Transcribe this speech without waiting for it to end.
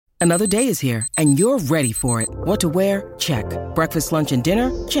Another day is here, and you're ready for it. What to wear? Check. Breakfast, lunch, and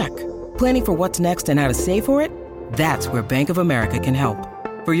dinner? Check. Planning for what's next and how to save for it? That's where Bank of America can help.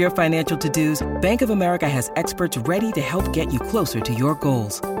 For your financial to-dos, Bank of America has experts ready to help get you closer to your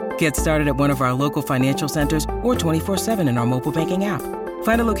goals. Get started at one of our local financial centers or 24/7 in our mobile banking app.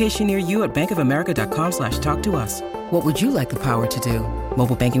 Find a location near you at bankofamerica.com/talktous. What would you like the power to do?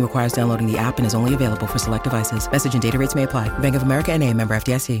 Mobile banking requires downloading the app and is only available for select devices. Message and data rates may apply. Bank of America N.A., member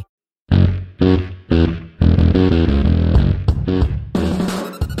FDIC.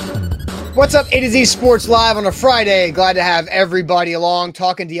 What's up, A to Z Sports Live on a Friday. Glad to have everybody along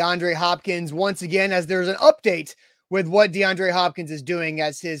talking DeAndre Hopkins once again as there's an update with what DeAndre Hopkins is doing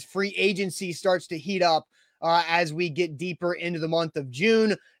as his free agency starts to heat up as we get deeper into the month of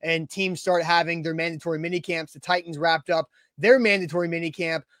June and teams start having their mandatory minicamps. The Titans wrapped up their mandatory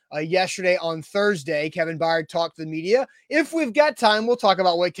minicamp yesterday on Thursday. Kevin Byard talked to the media. If we've got time, we'll talk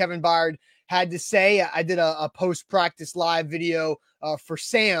about what Kevin Byard had to say. I did a post-practice live video for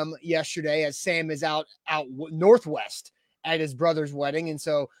Sam yesterday as Sam is out northwest at his brother's wedding. And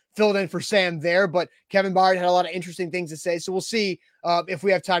so filled in for Sam there, but Kevin Byard had a lot of interesting things to say. So we'll see if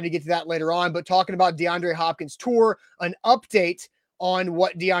we have time to get to that later on, but talking about DeAndre Hopkins' tour, an update on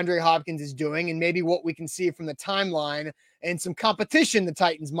what DeAndre Hopkins is doing and maybe what we can see from the timeline and some competition the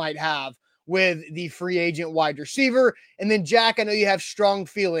Titans might have with the free agent wide receiver. And then Jack, I know you have strong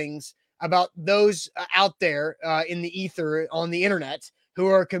feelings about those out there in the ether on the internet who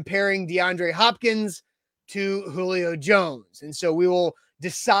are comparing DeAndre Hopkins to Julio Jones. And so we will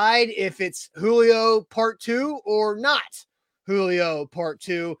decide if it's Julio part 2 or not Julio part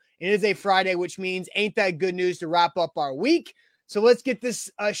 2. It is a Friday, which means ain't that good news to wrap up our week. So let's get this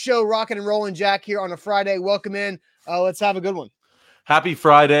show rocking and rolling, Jack, here on a Friday. Welcome in. Let's have a good one. Happy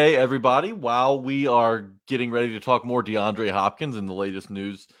Friday, everybody. While we are getting ready to talk more DeAndre Hopkins and the latest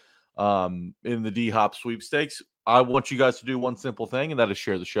news in the D-Hop sweepstakes, I want you guys to do one simple thing, and that is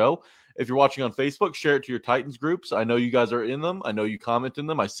share the show. If you're watching on Facebook, share it to your Titans groups. I know you guys are in them. I know you comment in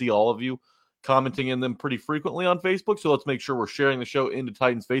them. I see all of you commenting in them pretty frequently on Facebook, so let's make sure we're sharing the show into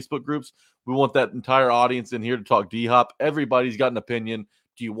Titans Facebook groups. We want that entire audience in here to talk D-Hop. Everybody's got an opinion.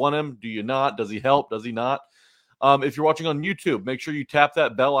 Do you want him? Do you not? Does he help? Does he not? If you're watching on YouTube, make sure you tap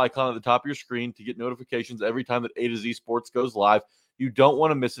that bell icon at the top of your screen to get notifications every time that A to Z Sports goes live. You don't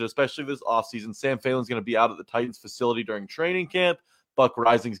want to miss it, especially this offseason. Sam Phelan's going to be out at the Titans facility during training camp. Buck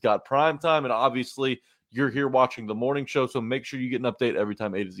Rising's got prime time, and obviously you're here watching the morning show, so make sure you get an update every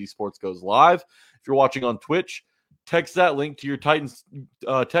time A to Z Sports goes live. If you're watching on Twitch, text that link to your Titans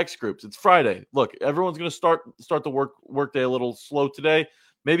text groups. It's Friday. Look, everyone's going to start the work day a little slow today.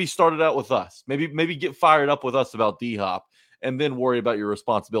 Maybe start it out with us. Maybe get fired up with us about D-Hop, and then worry about your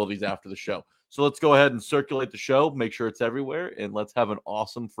responsibilities after the show. So let's go ahead and circulate the show, make sure it's everywhere, and let's have an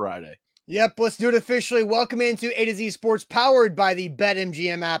awesome Friday. Yep, let's do it officially. Welcome into A to Z Sports, powered by the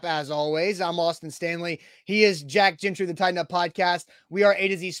BetMGM app, as always. I'm Austin Stanley. He is Jack Gentry, the Tighten Up Podcast. We are A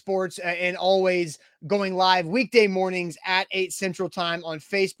to Z Sports and always going live weekday mornings at 8 Central Time on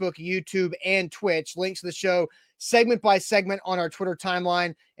Facebook, YouTube, and Twitch. Links to the show segment by segment on our Twitter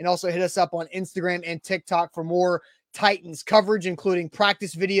timeline, and also hit us up on Instagram and TikTok for more Titans coverage, including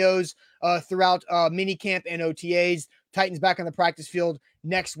practice videos throughout minicamp and OTAs. Titans back on the practice field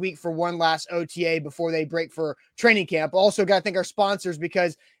next week for one last OTA before they break for training camp. Also got to thank our sponsors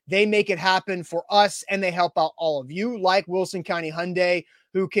because they make it happen for us and they help out all of you, like Wilson County Hyundai,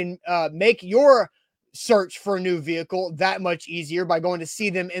 who can make your search for a new vehicle that much easier by going to see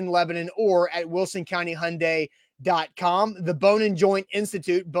them in Lebanon or at wilsoncountyhyundai.com. The Bone and Joint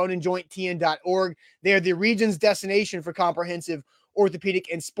Institute, boneandjointtn.org. They are the region's destination for comprehensive orthopedic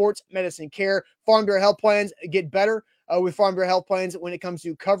and sports medicine care. Farm Bureau Health Plans get better with Farm Bureau Health Plans when it comes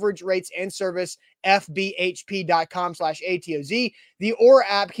to coverage, rates, and service. FBHP.com/ATOZ. The Aura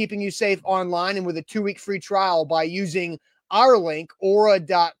app, keeping you safe online and with a 2-week free trial by using our link,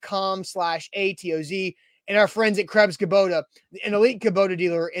 aura.com/ATOZ. And our friends at Krebs Kubota, an elite Kubota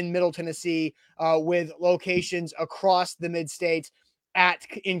dealer in Middle Tennessee with locations across the mid-states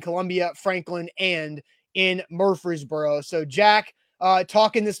in Columbia, Franklin, and in Murfreesboro. So, Jack,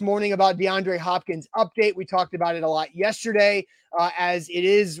 talking this morning about DeAndre Hopkins' update. We talked about it a lot yesterday as it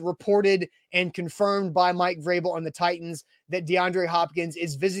is reported and confirmed by Mike Vrabel on the Titans that DeAndre Hopkins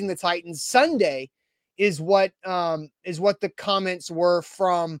is visiting the Titans Sunday is what the comments were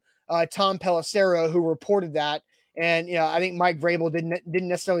from Tom Pelissero, who reported that. And, I think Mike Vrabel didn't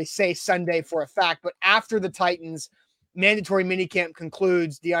necessarily say Sunday for a fact, but after the Titans mandatory minicamp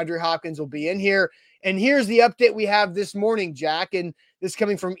concludes, DeAndre Hopkins will be in here. And here's the update we have this morning, Jack. And this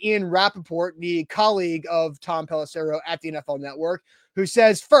coming from Ian Rappaport, the colleague of Tom Pelissero at the NFL Network, who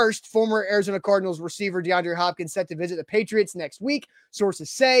says, first, former Arizona Cardinals receiver DeAndre Hopkins set to visit the Patriots next week. Sources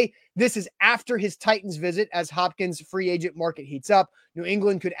say this is after his Titans visit as Hopkins' free agent market heats up. New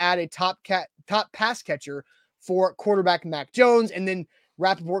England could add a top pass catcher for quarterback Mac Jones. And then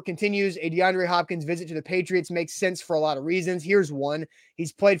Rappaport continues, a DeAndre Hopkins visit to the Patriots makes sense for a lot of reasons. Here's one.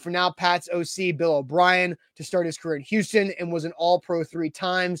 He's played for now Pat's OC, Bill O'Brien, to start his career in Houston and was an All-Pro 3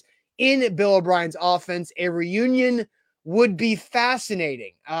 times. In Bill O'Brien's offense, a reunion would be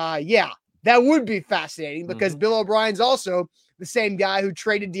fascinating. Yeah, that would be fascinating because Bill O'Brien's also the same guy who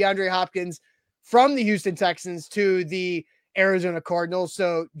traded DeAndre Hopkins from the Houston Texans to the Arizona Cardinals.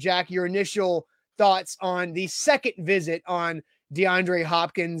 So, Jack, your initial thoughts on the second visit on DeAndre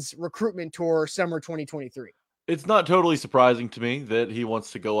Hopkins' recruitment tour summer 2023? It's not totally surprising to me that he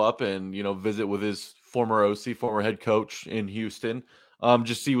wants to go up and, visit with his former OC, former head coach in Houston.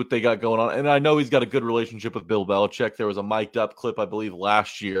 Just see what they got going on. And I know he's got a good relationship with Bill Belichick. There was a mic'd up clip, I believe,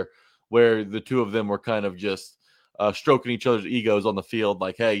 last year where the two of them were kind of just stroking each other's egos on the field.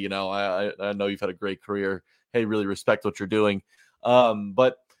 Like, hey, I know you've had a great career. Hey, really respect what you're doing.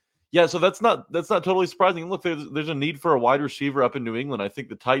 But yeah, so that's not totally surprising. Look, there's a need for a wide receiver up in New England. I think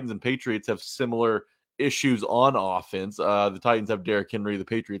the Titans and Patriots have similar issues on offense. The Titans have Derrick Henry, the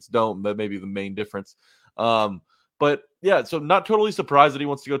Patriots don't. That may be the main difference. But yeah, so not totally surprised that he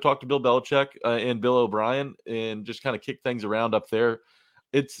wants to go talk to Bill Belichick and Bill O'Brien and just kind of kick things around up there.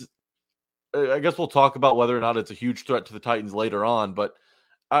 I guess we'll talk about whether or not it's a huge threat to the Titans later on, but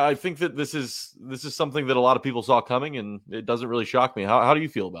I think that this is something that a lot of people saw coming, and it doesn't really shock me. How do you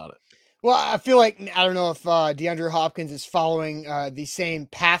feel about it? Well, I feel like, I don't know if DeAndre Hopkins is following the same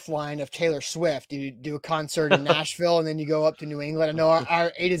path line of Taylor Swift. You do a concert in Nashville, and then you go up to New England. I know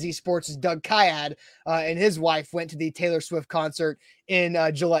our A to Z Sports' Doug Kyad and his wife went to the Taylor Swift concert in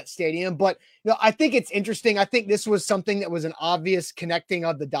Gillette Stadium. But I think it's interesting. I think this was something that was an obvious connecting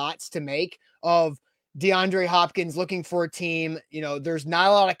of the dots to make of DeAndre Hopkins looking for a team. There's not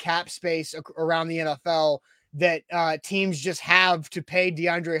a lot of cap space around the NFL that teams just have to pay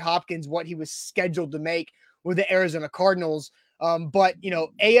DeAndre Hopkins what he was scheduled to make with the Arizona Cardinals. But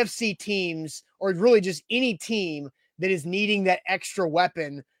AFC teams, or really just any team that is needing that extra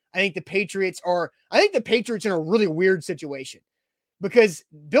weapon, I think the Patriots in a really weird situation because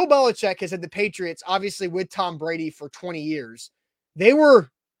Bill Belichick has had the Patriots, obviously with Tom Brady for 20 years. They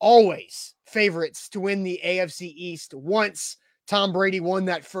were always favorites to win the AFC East once Tom Brady won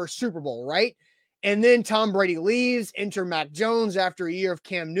that first Super Bowl, right? And then Tom Brady leaves, enter Mac Jones after a year of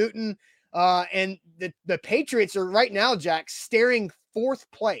Cam Newton. And the Patriots are right now, Jack, staring fourth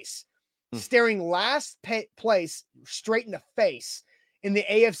place, staring last place straight in the face in the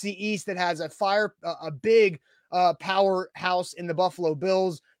AFC East that has a big powerhouse in the Buffalo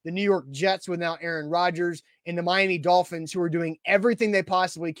Bills, the New York Jets with now Aaron Rodgers, and the Miami Dolphins, who are doing everything they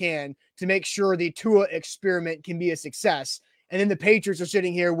possibly can to make sure the Tua experiment can be a success. And then the Patriots are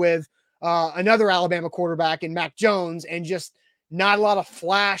sitting here with another Alabama quarterback in Mac Jones, and just not a lot of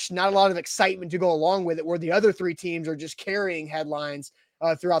flash, not a lot of excitement to go along with it, where the other three teams are just carrying headlines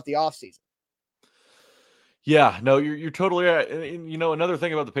throughout the offseason. Yeah, no, you're totally right. And, another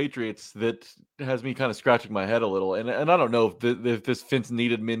thing about the Patriots that has me kind of scratching my head a little, and I don't know if this fence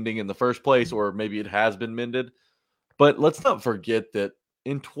needed mending in the first place, or maybe it has been mended, but let's not forget that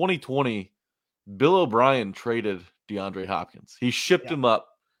in 2020, Bill O'Brien traded DeAndre Hopkins. He shipped him up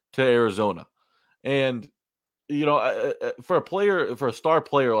to Arizona. And, for a star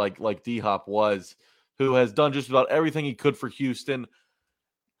player like D-Hop was, who has done just about everything he could for Houston,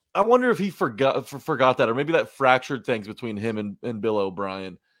 I wonder if he forgot that, or maybe that fractured things between him and Bill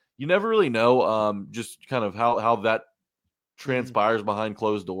O'Brien. You never really know just kind of how that transpires behind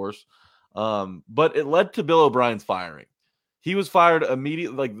closed doors. But it led to Bill O'Brien's firing. He was fired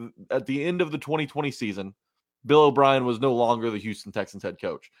immediately, at the end of the 2020 season. Bill O'Brien was no longer the Houston Texans head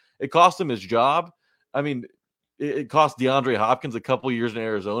coach. It cost him his job. I mean, it cost DeAndre Hopkins a couple years in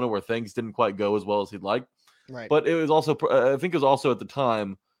Arizona where things didn't quite go as well as he'd like. Right. But it was also, I think it was also at the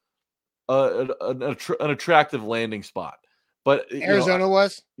time, an attractive landing spot. But Arizona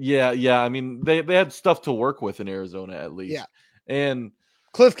was? Yeah. I mean, they had stuff to work with in Arizona at least. Yeah. And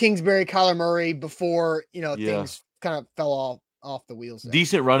Cliff Kingsbury, Kyler Murray before, things kind of fell off the wheels there.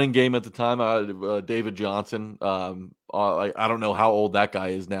 Decent running game at the time. David Johnson. I don't know how old that guy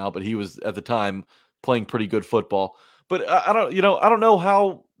is now, but he was at the time playing pretty good football. But I don't know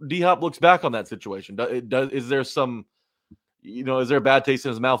how D-Hop looks back on that situation. Is there a bad taste in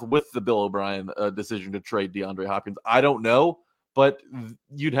his mouth with the Bill O'Brien decision to trade DeAndre Hopkins? I don't know, but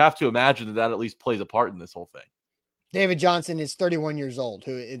you'd have to imagine that at least plays a part in this whole thing. David Johnson is 31 years old,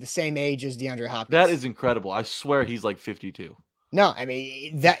 who is the same age as DeAndre Hopkins. That is incredible. I swear he's like 52. No, I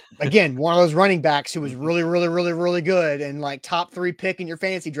mean, that again, one of those running backs who was really, really, really, really good and like top 3 pick in your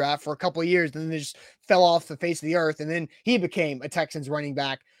fantasy draft for a couple of years, and then they just fell off the face of the earth. And then he became a Texans running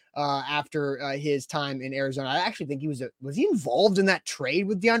back after his time in Arizona. I actually think was he involved in that trade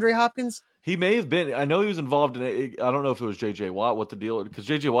with DeAndre Hopkins? He may have been. I know he was involved in it. I don't know if it was J.J. Watt, what the deal, because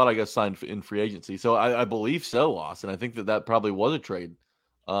J.J. Watt, I guess, signed in free agency. So I believe so, Austin. I think that probably was a trade.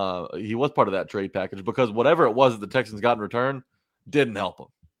 He was part of that trade package because whatever it was that the Texans got in return didn't help him.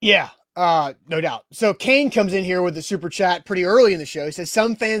 Yeah, no doubt. So Kane comes in here with the super chat pretty early in the show. He says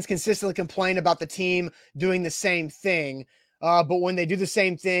some fans consistently complain about the team doing the same thing, but when they do the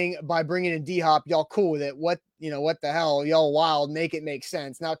same thing by bringing in D-Hop, y'all cool with it. What the hell? Y'all wild. Make it make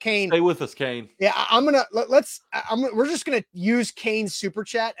sense. Now, Kane. Stay with us, Kane. Yeah, we're just going to use Kane's super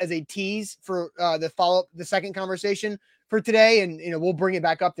chat as a tease for the second conversation for today. And, we'll bring it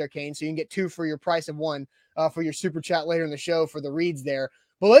back up there, Kane. So you can get 2 for your price of 1 for your super chat later in the show for the reads there.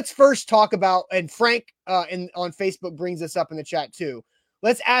 But let's first talk about, and Frank on Facebook brings this up in the chat too.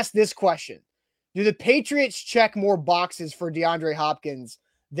 Let's ask this question. Do the Patriots check more boxes for DeAndre Hopkins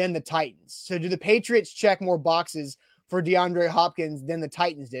than the Titans? So do the Patriots check more boxes for DeAndre Hopkins than the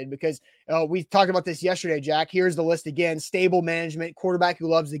Titans did? Because we talked about this yesterday, Jack. Here's the list again. Stable management, quarterback who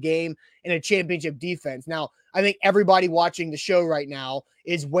loves the game, and a championship defense. Now, I think everybody watching the show right now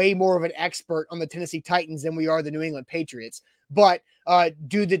is way more of an expert on the Tennessee Titans than we are the New England Patriots. But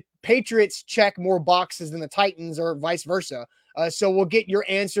do the Patriots check more boxes than the Titans or vice versa? So we'll get your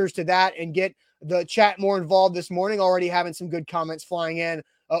answers to that and get the chat more involved this morning. Already having some good comments flying in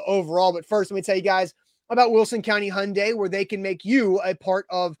overall. But first, let me tell you guys about Wilson County Hyundai, where they can make you a part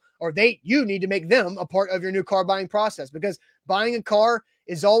of, you need to make them a part of your new car buying process, because buying a car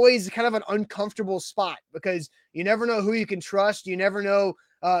is always kind of an uncomfortable spot because you never know who you can trust. You never know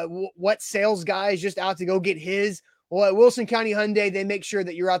what sales guy is just out to go get his. Well, at Wilson County Hyundai, they make sure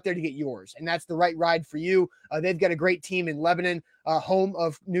that you're out there to get yours, and that's the right ride for you. They've got a great team in Lebanon, home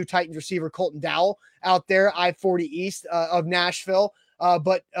of new Titans receiver Colton Dowell out there, I-40 east of Nashville.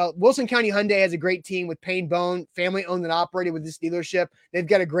 But Wilson County Hyundai has a great team with Payne Bone, family owned and operated with this dealership. They've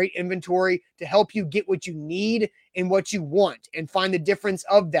got a great inventory to help you get what you need and what you want and find the difference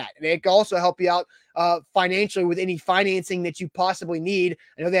of that. And they can also help you out financially with any financing that you possibly need.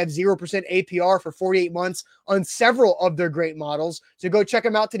 I know they have 0% APR for 48 months on several of their great models. So go check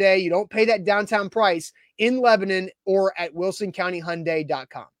them out today. You don't pay that downtown price in Lebanon or at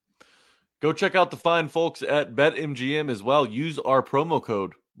wilsoncountyhyundai.com. Go check out the fine folks at BetMGM as well. Use our promo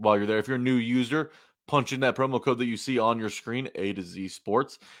code while you're there. If you're a new user, punch in that promo code that you see on your screen, A to Z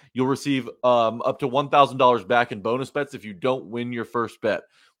Sports. You'll receive up to $1,000 back in bonus bets if you don't win your first bet.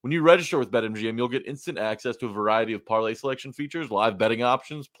 When you register with BetMGM, you'll get instant access to a variety of parlay selection features, live betting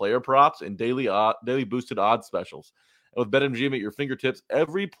options, player props, and daily boosted odds specials. And with BetMGM at your fingertips,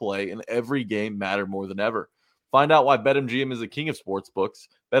 every play and every game matter more than ever. Find out why BetMGM is the king of sports books.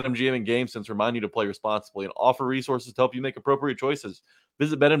 BetMGM and GameSense remind you to play responsibly and offer resources to help you make appropriate choices.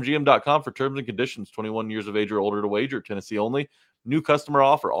 Visit BetMGM.com for terms and conditions. 21 years of age or older to wager. Tennessee only. New customer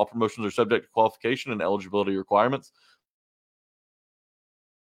offer. All promotions are subject to qualification and eligibility requirements.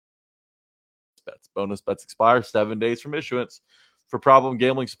 Bonus bets expire 7 days from issuance. For problem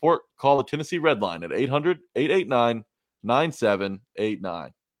gambling support, call the Tennessee Red Line at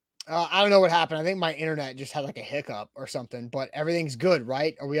 800-889-9789. I don't know what happened. I think my internet just had like a hiccup or something, but everything's good,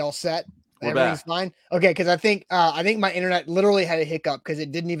 right? Are we all set? Everything's fine. Okay, because I think my internet literally had a hiccup because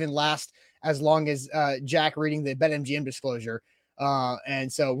it didn't even last as long as Jack reading the BetMGM disclosure.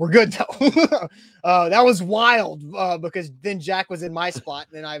 And so we're good though. That was wild because then Jack was in my spot,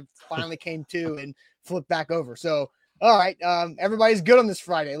 and then I finally came to and flipped back over. So all right, everybody's good on this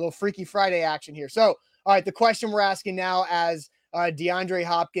Friday. A little Freaky Friday action here. So all right, the question we're asking now, as DeAndre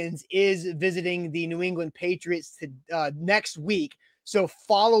Hopkins is visiting the New England Patriots next week. So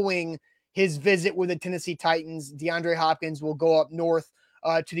following his visit with the Tennessee Titans, DeAndre Hopkins will go up north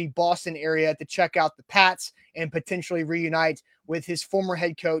to the Boston area to check out the Pats and potentially reunite with his former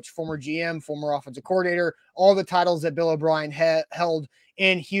head coach, former GM, former offensive coordinator, all the titles that Bill O'Brien held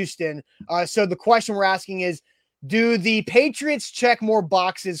in Houston. So the question we're asking is, do the Patriots check more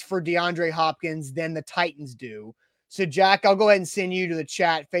boxes for DeAndre Hopkins than the Titans do? So, Jack, I'll go ahead and send you to the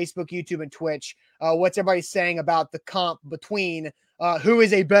chat, Facebook, YouTube, and Twitch. What's everybody saying about the comp between who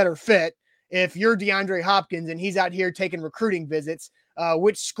is a better fit? If you're DeAndre Hopkins and he's out here taking recruiting visits,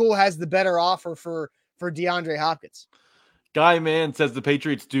 which school has the better offer for DeAndre Hopkins? Guy Man says the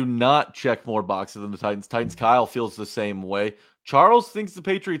Patriots do not check more boxes than the Titans. Titans Kyle feels the same way. Charles thinks the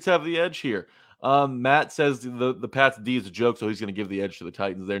Patriots have the edge here. Matt says the Pats D is a joke, so he's going to give the edge to the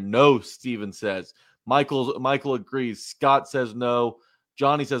Titans there. No, Steven says Michael agrees. Scott says no.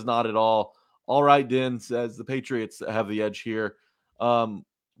 Johnny says not at all. All right, Den says the Patriots have the edge here.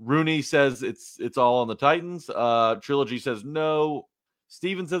 Rooney says it's all on the Titans. Trilogy says no.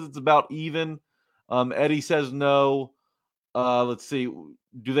 Steven says it's about even. Eddie says no. Let's see.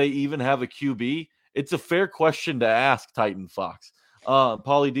 Do they even have a QB? It's a fair question to ask, Titan Fox.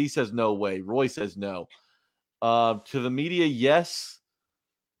 Paulie D says no way. Roy says no. To the media, yes.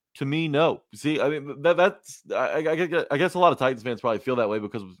 To me, no. See, I mean, I guess a lot of Titans fans probably feel that way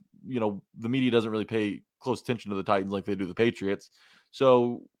because, the media doesn't really pay close attention to the Titans like they do the Patriots.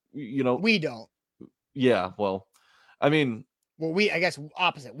 So, we don't. Yeah, well, I mean, I guess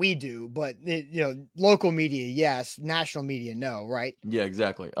opposite. We do, but local media, yes. National media, no. Right? Yeah,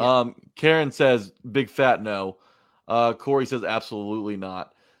 exactly. Yeah. Karen says big fat no. Corey says absolutely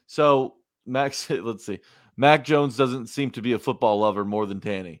not. So Max, let's see. Mac Jones doesn't seem to be a football lover more than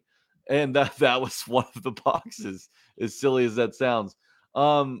Tanny, and that was one of the boxes. As silly as that sounds.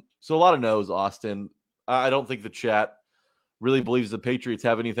 So a lot of no's, Austin. I don't think the chat really believes the Patriots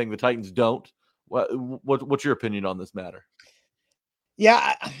have anything the Titans don't. What's your opinion on this matter?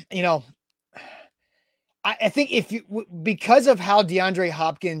 Yeah, I think because of how DeAndre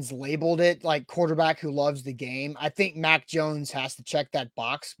Hopkins labeled it, like quarterback who loves the game, I think Mac Jones has to check that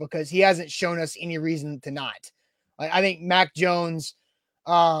box because he hasn't shown us any reason to not. I think Mac Jones,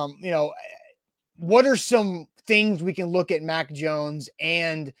 what are some things we can look at Mac Jones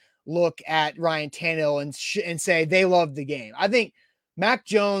and look at Ryan Tannehill and say they love the game? I think Mac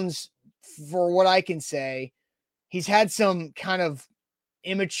Jones, for what I can say, he's had some kind of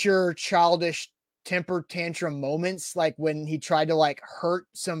immature, childish temper tantrum moments, like when he tried to hurt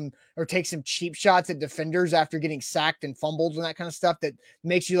some or take some cheap shots at defenders after getting sacked and fumbled and that kind of stuff that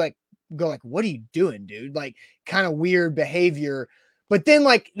makes you go what are you doing, dude? Kind of weird behavior. But then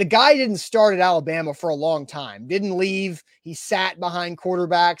the guy didn't start at Alabama for a long time, didn't leave. He sat behind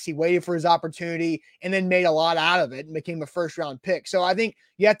quarterbacks. He waited for his opportunity and then made a lot out of it and became a first round pick. So I think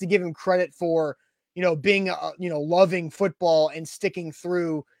you have to give him credit for, being, loving football and sticking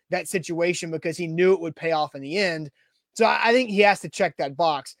through that situation because he knew it would pay off in the end. So I think he has to check that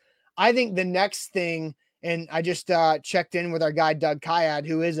box. I think the next thing, and I just checked in with our guy, Doug Kayad,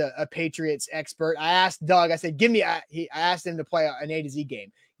 who is a Patriots expert. I asked Doug, I said, I asked him to play an A to Z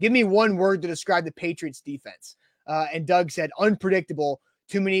game. Give me one word to describe the Patriots defense. And Doug said, unpredictable,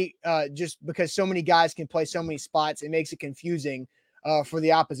 too many, just because so many guys can play so many spots, it makes it confusing for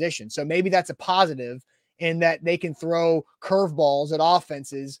the opposition. So maybe that's a positive in that they can throw curveballs at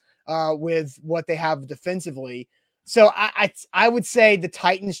offenses with what they have defensively. So I would say the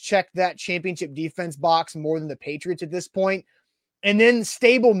Titans check that championship defense box more than the Patriots at this point. And then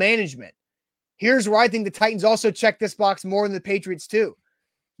stable management. Here's where I think the Titans also check this box more than the Patriots too.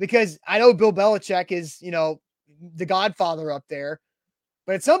 Because I know Bill Belichick is, the godfather up there.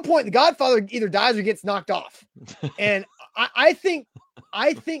 But at some point, the godfather either dies or gets knocked off. And I think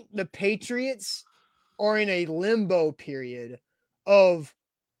the Patriots are in a limbo period of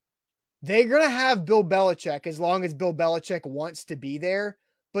they're going to have Bill Belichick as long as Bill Belichick wants to be there,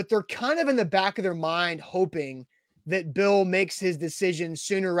 but they're kind of in the back of their mind hoping that Bill makes his decision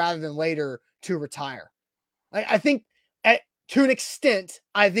sooner rather than later to retire. I think to an extent,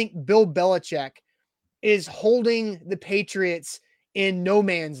 I think Bill Belichick is holding the Patriots in no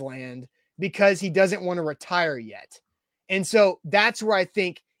man's land because he doesn't want to retire yet. And so that's where I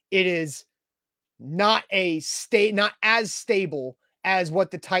think it is not as stable as what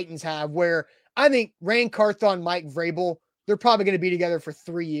the Titans have, where I think Rand Carthon, Mike Vrabel, they're probably going to be together for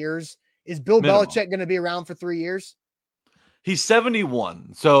 3 years. Is Bill Belichick going to be around for 3 years? He's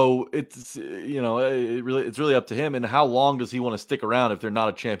 71. So it's, it's really up to him. And how long does he want to stick around if they're not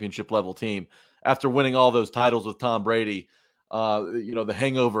a championship level team after winning all those titles with Tom Brady? The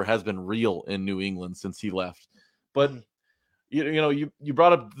hangover has been real in New England since he left. But you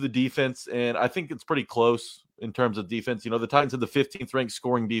brought up the defense, and I think it's pretty close in terms of defense. The Titans had the 15th ranked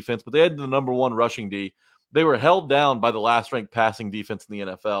scoring defense, but they had the number 1 rushing D. They were held down by the last ranked passing defense in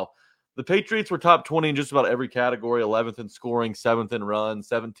the NFL. The Patriots were top 20 in just about every category, 11th in scoring, 7th in run,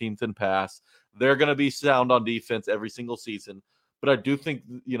 17th in pass. They're going to be sound on defense every single season. But I do think,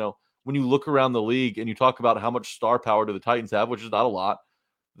 when you look around the league and you talk about how much star power do the Titans have, which is not a lot,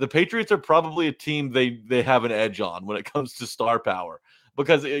 the Patriots are probably a team they have an edge on when it comes to star power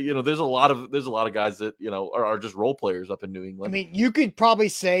because there's a lot of guys that are just role players up in New England. I mean, you could probably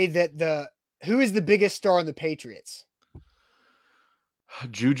say that who is the biggest star on the Patriots?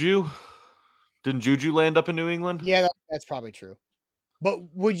 Juju. Didn't Juju land up in New England? Yeah, that's probably true. But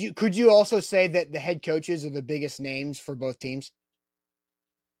could you also say that the head coaches are the biggest names for both teams?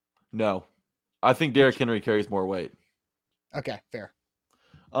 No. I think Derrick Henry carries more weight. Okay, fair.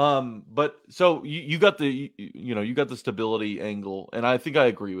 But so you got the you got the stability angle, and I think I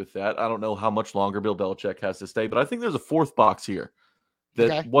agree with that. I don't know how much longer Bill Belichick has to stay, but I think there's a fourth box here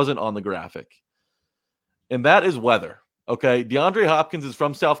that wasn't on the graphic, and that is weather. Okay, DeAndre Hopkins is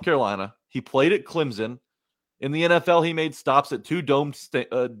from South Carolina. He played at Clemson. In the NFL, he made stops at two dome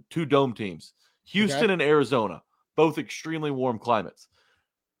teams, Houston and Arizona, both extremely warm climates.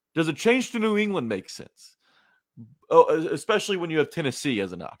 Does a change to New England make sense? Especially when you have Tennessee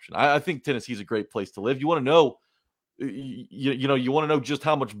as an option. I think Tennessee is a great place to live. You want to know, you want to know just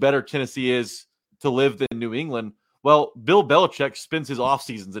how much better Tennessee is to live than New England. Well, Bill Belichick spends his off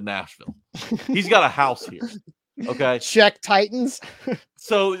seasons in Nashville. He's got a house here. Okay, check Titans.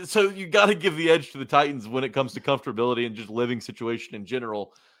 so you got to give the edge to the Titans when it comes to comfortability and just living situation in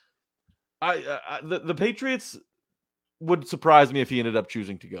general. The Patriots would surprise me if he ended up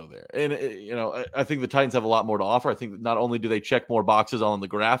choosing to go there. And, I think the Titans have a lot more to offer. I think that not only do they check more boxes on the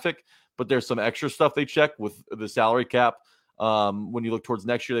graphic, but there's some extra stuff they check with the salary cap. When you look towards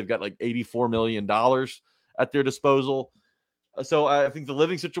next year, they've got like $84 million at their disposal. So I think the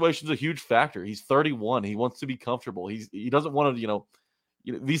living situation is a huge factor. He's 31. He wants to be comfortable. He doesn't want to,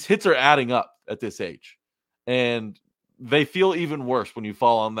 these hits are adding up at this age. And they feel even worse when you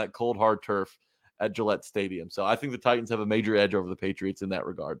fall on that cold, hard turf at Gillette Stadium. So I think the Titans have a major edge over the Patriots in that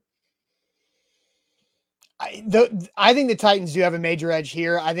regard. I think the Titans do have a major edge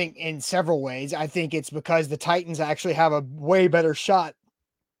here. I think in several ways. I think it's because the Titans actually have a way better shot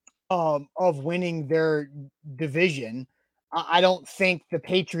of winning their division. I don't think the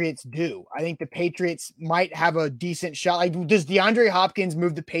Patriots do. I think the Patriots might have a decent shot. Like, does DeAndre Hopkins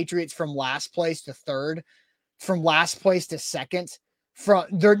move the Patriots from last place to third, from last place to second?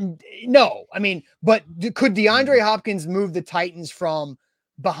 No, I mean, but could DeAndre Hopkins move the Titans from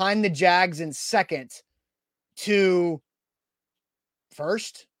behind the Jags in second to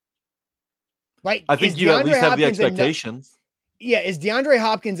first? Right? I think you at least have the expectations. Is DeAndre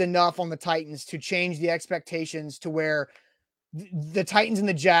Hopkins enough on the Titans to change the expectations to where the Titans and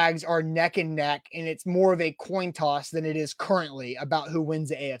the Jags are neck and neck, and it's more of a coin toss than it is currently about who wins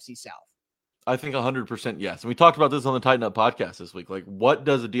the AFC South? I think 100% yes. And we talked about this on the Tighten Up podcast this week. Like, what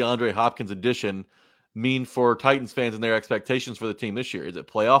does a DeAndre Hopkins addition mean for Titans fans and their expectations for the team this year? Is it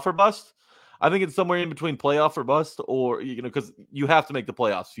playoff or bust? I think it's somewhere in between playoff or bust, or because you have to make the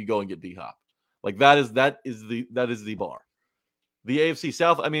playoffs if you go and get D-Hop. Like that is the bar. The AFC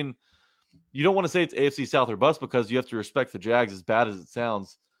South, I mean, you don't want to say it's AFC South or bust because you have to respect the Jags, as bad as it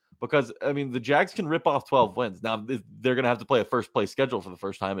sounds. Because, I mean, the Jags can rip off 12 wins. Now, they're going to have to play a first-place schedule for the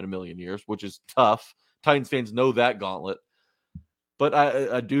first time in a million years, which is tough. Titans fans know that gauntlet. But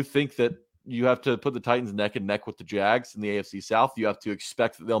I do think that you have to put the Titans neck and neck with the Jags in the AFC South. You have to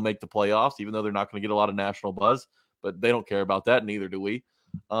expect that they'll make the playoffs, even though they're not going to get a lot of national buzz. But they don't care about that, and neither do we.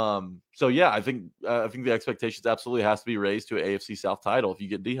 So, yeah, I think the expectations absolutely has to be raised to an AFC South title if you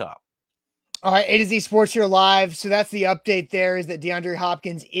get D-Hop. All right, A to Z Sports here live. So that's the update there, is that DeAndre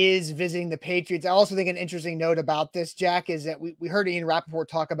Hopkins is visiting the Patriots. I also think an interesting note about this, Jack, is that we heard Ian Rappaport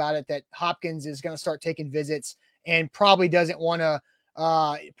talk about it, that Hopkins is going to start taking visits and probably doesn't want to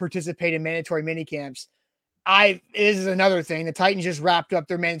participate in mandatory minicamps. This is another thing. The Titans just wrapped up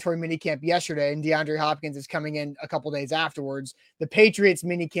their mandatory minicamp yesterday, and DeAndre Hopkins is coming in a couple days afterwards. The Patriots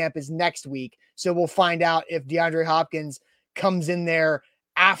minicamp is next week, so we'll find out if DeAndre Hopkins comes in there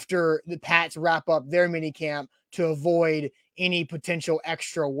after the Pats wrap up their minicamp to avoid any potential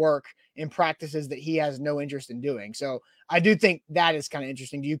extra work in practices that he has no interest in doing. So I do think that is kind of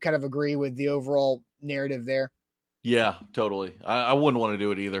interesting. Do you kind of agree with the overall narrative there? Yeah, totally. I wouldn't want to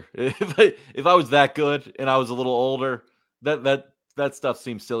do it either. If I was that good and I was a little older, that stuff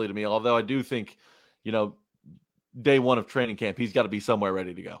seems silly to me. Although I do think, day one of training camp, he's got to be somewhere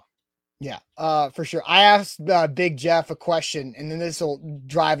ready to go. Yeah, for sure. I asked Big Jeff a question, and then this will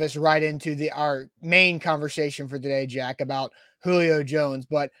drive us right into our main conversation for today, Jack, about Julio Jones.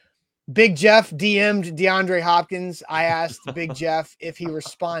 But Big Jeff DM'd DeAndre Hopkins. I asked Big Jeff if he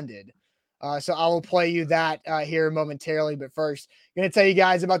responded. So I will play you that here momentarily. But first, I'm going to tell you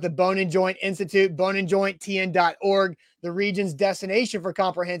guys about the Bone and Joint Institute, boneandjointtn.org, the region's destination for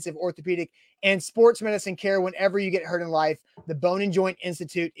comprehensive orthopedic and sports medicine care whenever you get hurt in life. The Bone and Joint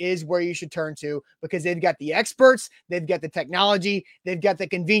Institute is where you should turn to, because they've got the experts, they've got the technology, they've got the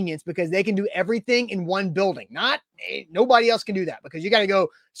convenience, because they can do everything in one building. Nobody else can do that, because you got to go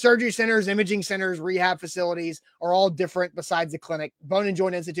surgery centers, imaging centers, rehab facilities are all different besides the clinic. Bone and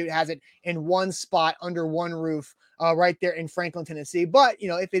Joint Institute has it in one spot under one roof right there in Franklin, Tennessee. But,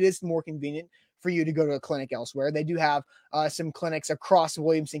 if it is more convenient for you to go to a clinic elsewhere. They do have some clinics across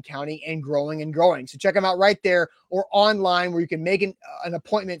Williamson County and growing and growing. So check them out right there or online where you can make an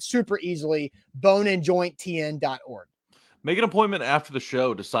appointment super easily, boneandjointtn.org. Make an appointment after the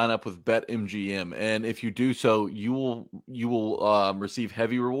show to sign up with BetMGM, and if you do so, you will receive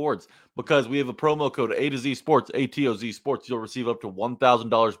heavy rewards because we have a promo code A to Z Sports, ATOZ Sports. You'll receive up to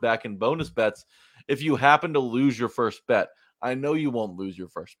 $1,000 back in bonus bets if you happen to lose your first bet. I know you won't lose your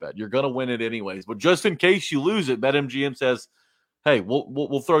first bet; you're going to win it anyways. But just in case you lose it, BetMGM says, "Hey,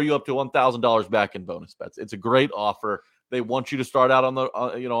 we'll throw you up to $1,000 back in bonus bets." It's a great offer. They want you to start out on the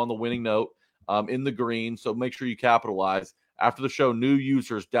on the winning note. In the green, so make sure you capitalize. After the show, new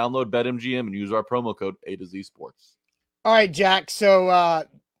users download BetMGM and use our promo code A to Z Sports. All right, Jack. So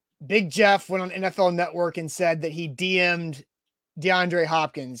Big Jeff went on NFL Network and said that he DM'd DeAndre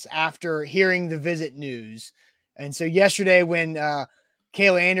Hopkins after hearing the visit news. And so yesterday when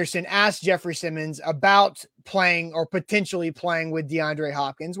Kayla Anderson asked Jeffrey Simmons about playing or potentially playing with DeAndre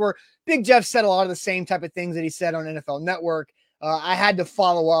Hopkins, where Big Jeff said a lot of the same type of things that he said on NFL Network. I had to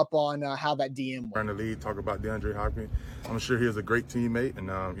follow up on how that DM went. In the lead, talk about DeAndre Hopkins. I'm sure he is a great teammate,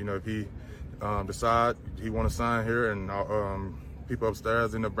 and if he decide he want to sign here, and people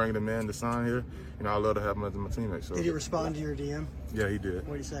upstairs end up bringing him in to sign here, I love to have him as my teammate. So did he respond to your DM? Yeah, he did.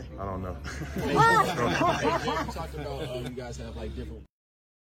 What did he say? I don't know. Talked about you guys have like different.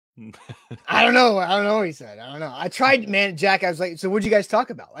 I don't know what he said. I don't know. I tried, man, Jack. I was like, so what'd you guys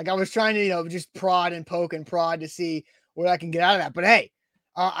talk about? Like I was trying to, just prod and poke and prod to see what I can get out of that. But hey,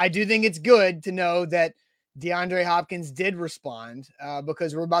 I do think it's good to know that DeAndre Hopkins did respond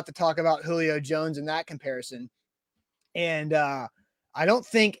because we're about to talk about Julio Jones in that comparison. And I don't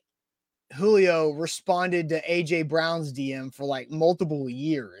think Julio responded to AJ Brown's DM for like multiple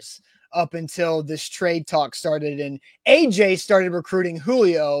years up until this trade talk started. And AJ started recruiting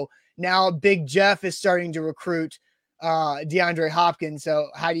Julio. Now Big Jeff is starting to recruit DeAndre Hopkins. So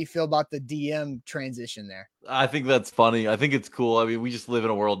how do you feel about the DM transition there? I think that's funny. I think it's cool. I mean, we just live in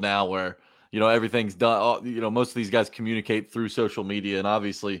a world now where, everything's done. Most of these guys communicate through social media, and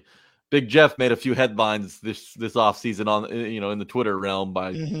obviously Big Jeff made a few headlines this offseason on, in the Twitter realm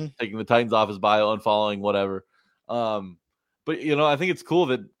by taking the Titans off his bio, unfollowing, whatever. But I think it's cool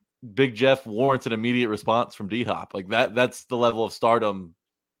that Big Jeff warrants an immediate response from D-Hop. Like that's the level of stardom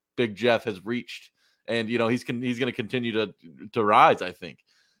Big Jeff has reached. And, he's going to continue to rise, I think.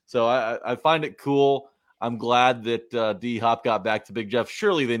 So I find it cool. I'm glad that D-Hop got back to Big Jeff.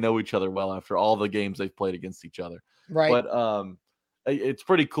 Surely they know each other well after all the games they've played against each other. Right. But it's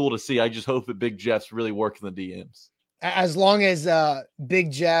pretty cool to see. I just hope that Big Jeff's really working the DMs. As long as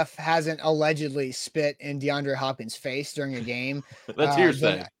Big Jeff hasn't allegedly spit in DeAndre Hopkins' face during a game. That's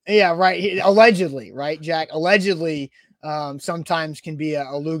hearsay. Yeah, right. Allegedly, right, Jack? Allegedly sometimes can be a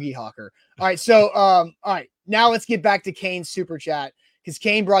loogie hawker. All right, so all right, now let's get back to Kane's super chat because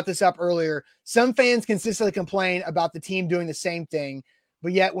Kane brought this up earlier. Some fans consistently complain about the team doing the same thing,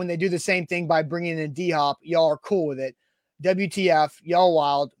 but yet when they do the same thing by bringing in D-Hop, y'all are cool with it. WTF, y'all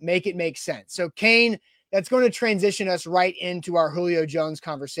wild, make it make sense. So Kane, that's going to transition us right into our Julio Jones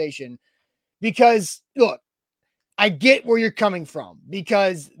conversation because look, I get where you're coming from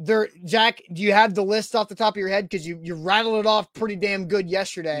because Jack, do you have the list off the top of your head? Because you rattled it off pretty damn good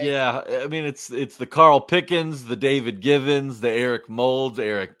yesterday. Yeah, I mean it's the Carl Pickens, the David Givens, the Eric Moulds,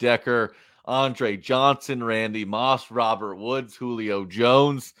 Eric Decker, Andre Johnson, Randy Moss, Robert Woods, Julio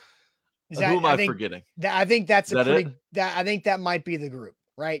Jones. Who am I forgetting? I think that's I think that might be the group,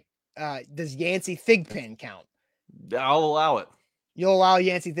 right? Does Yancey Thigpen count? I'll allow it. You'll allow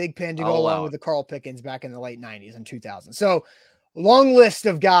Yancey Thigpen to go along with the Carl Pickens back in the late 90s and 2000s. So long list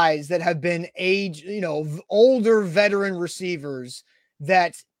of guys that have been older veteran receivers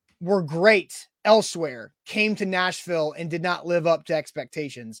that were great elsewhere, came to Nashville and did not live up to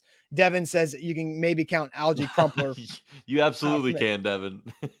expectations. Devin says you can maybe count Algie Crumpler. You absolutely can, Devin.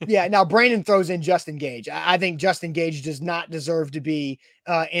 Yeah. Now Brandon throws in Justin Gage. I think Justin Gage does not deserve to be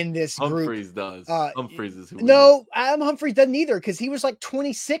in this Humphreys group. does. Humphreys is who. No, Adam Humphreys doesn't either because he was like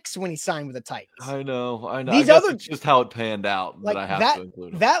 26 when he signed with the Titans. I know. These I guess it's just how it panned out like that I have to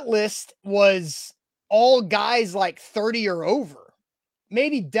include him. That list was all guys like 30 or over.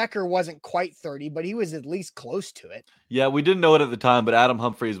 Maybe Decker wasn't quite 30, but he was at least close to it. Yeah, we didn't know it at the time, but Adam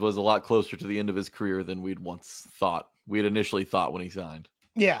Humphreys was a lot closer to the end of his career than we'd initially thought when he signed.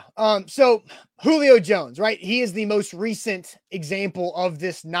 Yeah. So Julio Jones, right? He is the most recent example of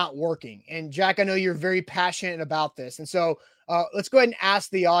this not working. And Jack, I know you're very passionate about this. And so let's go ahead and ask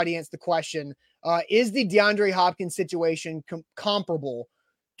the audience the question. Is the DeAndre Hopkins situation comparable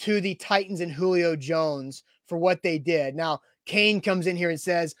to the Titans and Julio Jones for what they did? Now, Kane comes in here and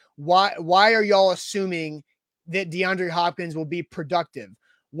says, why are y'all assuming that DeAndre Hopkins will be productive?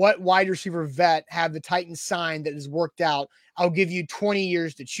 What wide receiver vet have the Titans signed that has worked out? I'll give you 20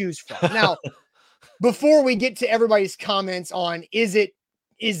 years to choose from. Now, before we get to everybody's comments on is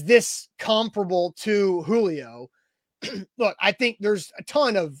this comparable to Julio? Look, I think there's a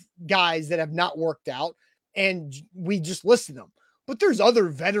ton of guys that have not worked out, and we just listed them. But there's other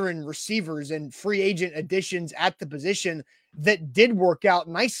veteran receivers and free agent additions at the position that did work out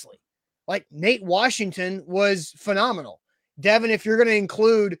nicely. Like Nate Washington was phenomenal. Devin, if you're going to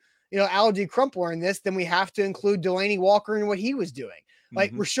include, Algie Crumpler in this, then we have to include Delaney Walker and what he was doing.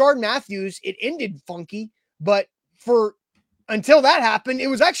 Like Rashard Matthews, it ended funky, but until that happened, it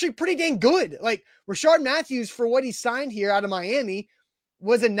was actually pretty dang good. Like Rashard Matthews, for what he signed here out of Miami,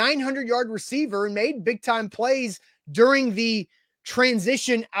 was a 900-yard receiver and made big-time plays during the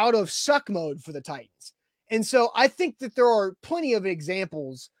transition out of suck mode for the Titans. And so I think that there are plenty of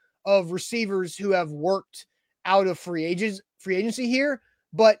examples of receivers who have worked out of free agency here.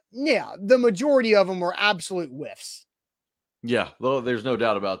 But yeah, the majority of them were absolute whiffs. Yeah, well, there's no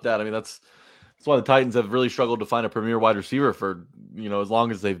doubt about that. I mean, that's why the Titans have really struggled to find a premier wide receiver for, as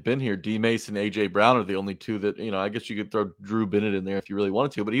long as they've been here. D. Mason, A.J. Brown are the only two that, I guess you could throw Drew Bennett in there if you really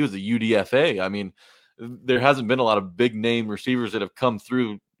wanted to, but he was a UDFA. I mean, there hasn't been a lot of big name receivers that have come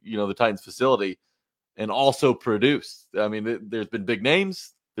through, the Titans facility and also produced. I mean, there's been big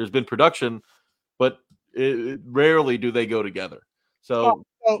names, there's been production, but rarely do they go together. So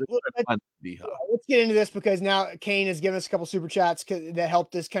let's get into this because now Kane has given us a couple super chats that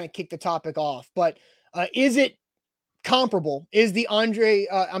helped us kind of kick the topic off. But is it comparable? Is the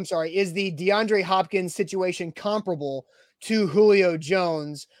DeAndre Hopkins situation comparable to Julio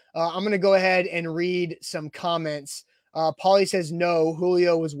Jones? I'm going to go ahead and read some comments. Paulie says no,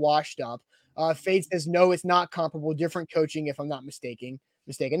 Julio was washed up. Fade says no, it's not comparable. Different coaching, if I'm not mistaken.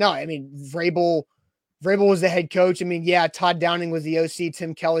 No, I mean Vrabel was the head coach. I mean, yeah, Todd Downing was the OC.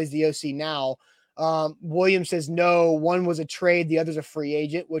 Tim Kelly's the OC now. William says no, one was a trade, the other's a free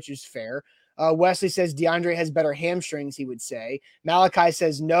agent, which is fair. Wesley says DeAndre has better hamstrings, he would say. Malachi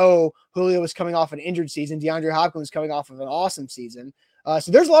says no, Julio was coming off an injured season. DeAndre Hopkins was coming off of an awesome season.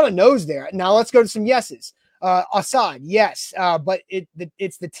 So there's a lot of no's there. Now let's go to some yeses. Assad, yes, but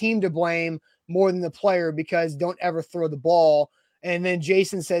it's the team to blame more than the player because don't ever throw the ball. And then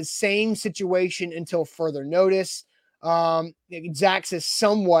Jason says, same situation until further notice. Zach says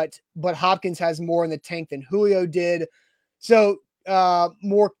somewhat, but Hopkins has more in the tank than Julio did. So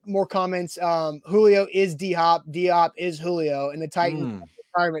more comments. Julio is D-Hop. D-Hop is Julio. And the Titans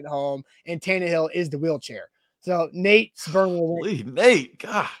retirement home. And Tannehill is the wheelchair. So Nate Sperling. Nate,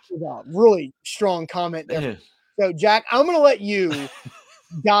 gosh. Really strong comment there. Man. So, Jack, I'm going to let you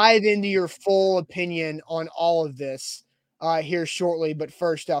dive into your full opinion on all of this here shortly. But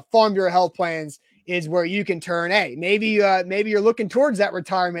first, Farm Bureau Health Plans is where you can turn. Hey, maybe you're looking towards that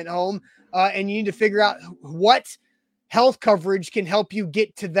retirement home and you need to figure out what health coverage can help you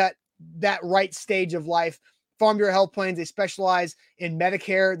get to that right stage of life. Farm Bureau Health Plans, they specialize in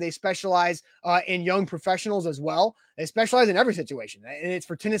Medicare. They specialize in young professionals as well. They specialize in every situation. And it's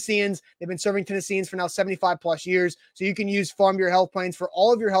for Tennesseans. They've been serving Tennesseans for now 75 plus years. So you can use Farm Bureau Health Plans for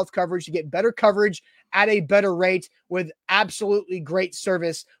all of your health coverage to get better coverage at a better rate with absolutely great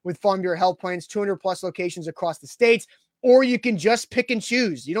service with Farm Bureau Health Plans, 200 plus locations across the states. Or you can just pick and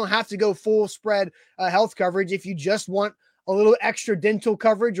choose. You don't have to go full spread health coverage. If you just want a little extra dental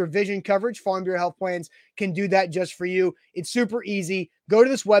coverage or vision coverage, Farm Bureau Health Plans can do that just for you. It's super easy. Go to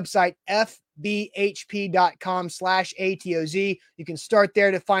this website, fbhp.com/ATOZ. You can start there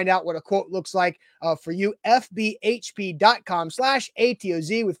to find out what a quote looks like for you.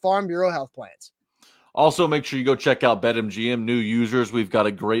 fbhp.com/ATOZ with Farm Bureau Health Plans. Also, make sure you go check out BetMGM. New users, we've got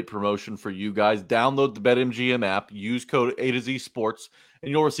a great promotion for you guys. Download the BetMGM app, use code A to Z Sports,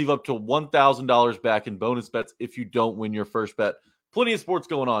 and you'll receive up to $1,000 back in bonus bets if you don't win your first bet. Plenty of sports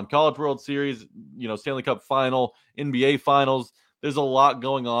going on. College World Series, Stanley Cup Final, NBA Finals. There's a lot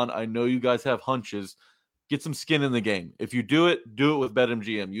going on. I know you guys have hunches. Get some skin in the game. If you do it with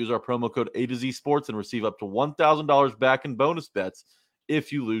BetMGM. Use our promo code A to Z Sports and receive up to $1,000 back in bonus bets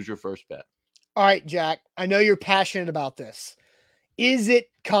if you lose your first bet. All right, Jack, I know you're passionate about this. Is it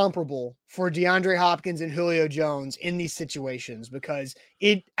comparable for DeAndre Hopkins and Julio Jones in these situations? Because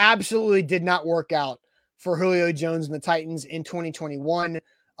it absolutely did not work out for Julio Jones and the Titans in 2021.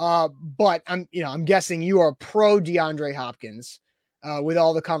 But I'm guessing you are pro DeAndre Hopkins with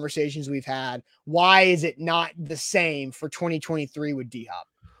all the conversations we've had. Why is it not the same for 2023 with D-Hop?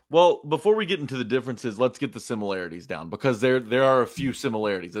 Well, before we get into the differences, let's get the similarities down because there are a few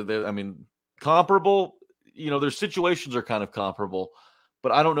similarities. Comparable, their situations are kind of comparable,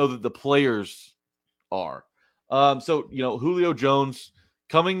 but I don't know that the players are. So Julio Jones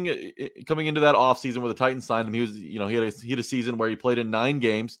coming into that offseason where the Titans signed him, he was, he had a season where he played in 9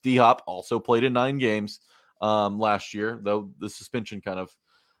 games. D-Hop also played in 9 games last year, though the suspension kind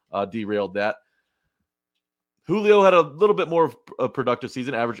of derailed that. Julio had a little bit more of a productive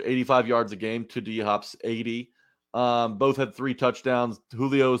season, averaged 85 yards a game to D-Hop's 80. Both had 3 touchdowns.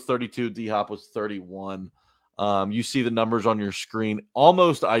 Julio was 32, D-Hop was 31. You see the numbers on your screen,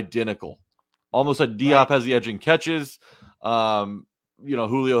 almost identical. Almost like D-Hop has the edge in catches.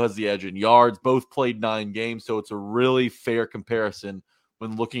 Julio has the edge in yards. Both played 9 games, so it's a really fair comparison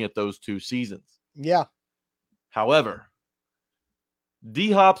when looking at those 2 seasons. Yeah. However,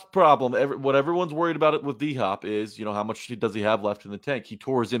 D-Hop's problem, what everyone's worried about it with D-Hop is, how much does he have left in the tank? He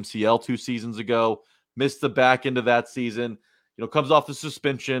tore his MCL 2 seasons ago, missed the back end of that season, comes off the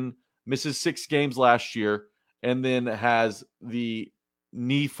suspension, misses 6 games last year, and then has the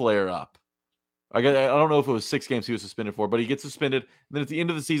knee flare up. I don't know if it was 6 games he was suspended for, but he gets suspended. And then at the end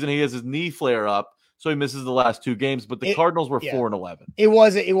of the season, he has his knee flare up, so he misses the last 2 games. But the Cardinals were 4-11. It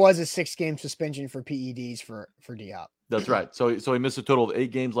was a 6-game suspension for PEDs for D-Hop. That's right. So he missed a total of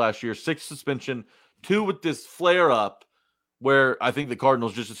 8 games last year, 6 suspension, 2 with this flare up, where I think the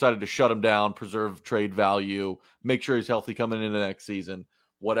Cardinals just decided to shut him down, preserve trade value, make sure he's healthy coming into the next season,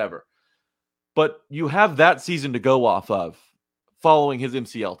 whatever. But you have that season to go off of following his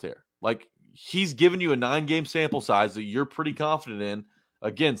MCL tear. Like, he's given you a 9-game sample size that you're pretty confident in.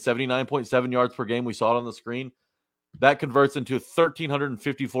 Again, 79.7 yards per game. We saw it on the screen. That converts into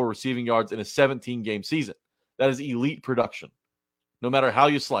 1,354 receiving yards in a 17-game season. That is elite production, no matter how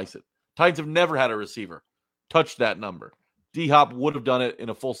you slice it. Titans have never had a receiver touch that number. D-Hop would have done it in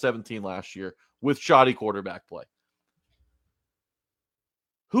a full 17 last year with shoddy quarterback play.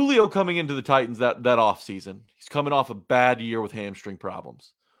 Julio coming into the Titans that offseason, he's coming off a bad year with hamstring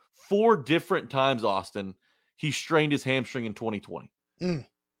problems. 4 different times, Austin, he strained his hamstring in 2020.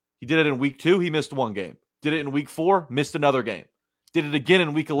 He did it in week 2, he missed 1 game. Did it in week 4, missed another game. Did it again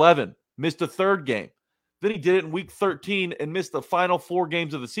in week 11, missed a 3rd game. Then he did it in week 13 and missed the final 4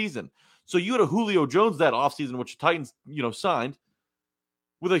 games of the season. So you had a Julio Jones that offseason, which the Titans, signed,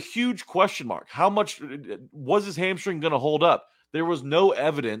 with a huge question mark. How much was his hamstring going to hold up? There was no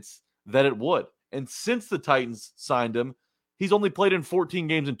evidence that it would. And since the Titans signed him, he's only played in 14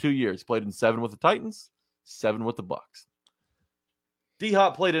 games in 2 years. He played in 7 with the Titans, 7 with the Bucs.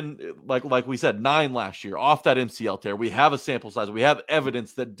 D-Hop played in, like we said, 9 last year off that MCL tear. We have a sample size. We have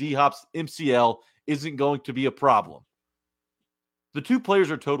evidence that D-Hop's MCL isn't going to be a problem. The 2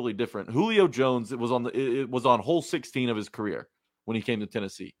 players are totally different. Julio Jones, it was on hole 16 of his career when he came to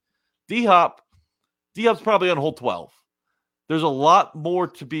Tennessee. D-Hop's probably on hole 12. There's a lot more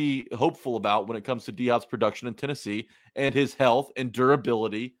to be hopeful about when it comes to D-Hop's production in Tennessee and his health and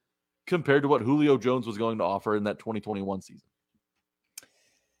durability compared to what Julio Jones was going to offer in that 2021 season.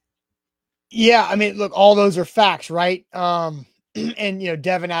 Yeah, I mean, look, all those are facts, right? And,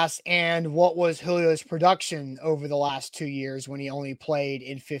 Devin asked, and what was Julio's production over the last 2 years when he only played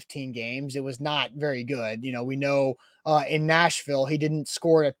in 15 games? It was not very good. We know in Nashville, he didn't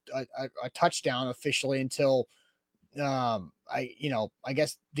score a touchdown officially until, I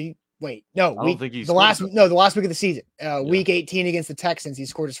guess the last week of the season, week 18 against the Texans, he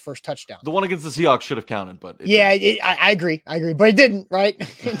scored his first touchdown. The one against the Seahawks should have counted, but I agree, but it didn't, right?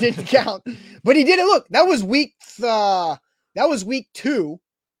 It didn't count, but he did it. Look, that was week 2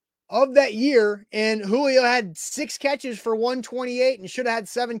 of that year, and Julio had 6 catches for 128 and should have had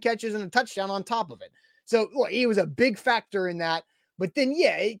 7 catches and a touchdown on top of it. So look, he was a big factor in that. But then,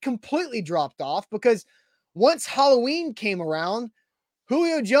 it completely dropped off because once Halloween came around,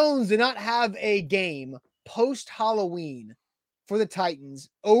 Julio Jones did not have a game post-Halloween for the Titans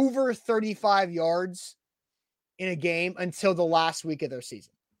over 35 yards in a game until the last week of their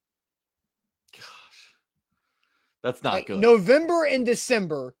season. Gosh, that's not good. November and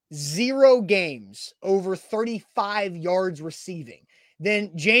December, 0 games over 35 yards receiving.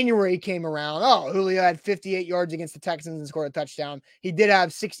 Then January came around. Julio had 58 yards against the Texans and scored a touchdown. He did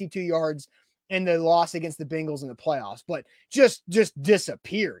have 62 yards in the loss against the Bengals in the playoffs, but just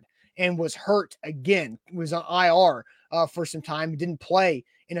disappeared and was hurt again. Was on IR for some time. He didn't play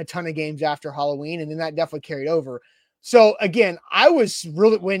in a ton of games after Halloween, and then that definitely carried over. So again, I was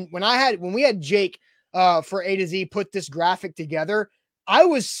really when we had Jake for A to Z put this graphic together, I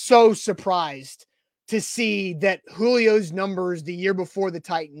was so surprised to see that Julio's numbers the year before the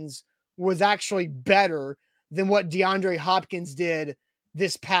Titans was actually better than what DeAndre Hopkins did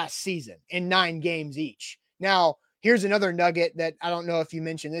this past season in 9 games each. Now, here's another nugget that I don't know if you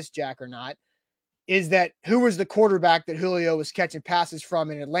mentioned this, Jack, or not. is that who was the quarterback that Julio was catching passes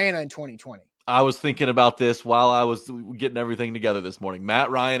from in Atlanta in 2020? I was thinking about this while I was getting everything together this morning. Matt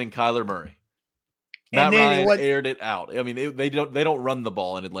Ryan and Kyler Murray. And Matt then Ryan aired it out. I mean, they don't run the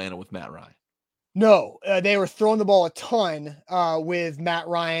ball in Atlanta with Matt Ryan. No, they were throwing the ball a ton with Matt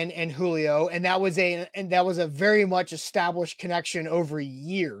Ryan and Julio, and that was a very much established connection over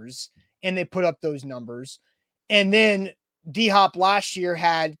years, and they put up those numbers. And then D-Hop last year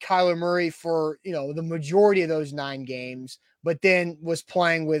had Kyler Murray for the majority of those 9 games, but then was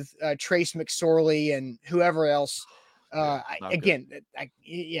playing with Trace McSorley and whoever else. The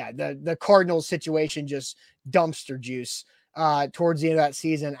Cardinals situation just dumpster juice towards the end of that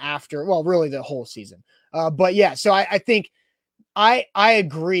season really the whole season. So I think I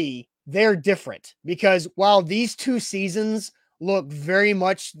agree they're different because while these 2 seasons look very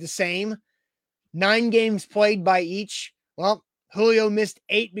much the same, 9 games played by each. Well, Julio missed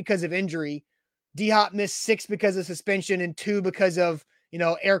 8 because of injury. D-Hop missed 6 because of suspension and 2 because of,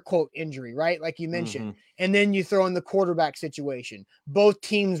 air quote injury, right? Like you mentioned. Mm-hmm. And then you throw in the quarterback situation. Both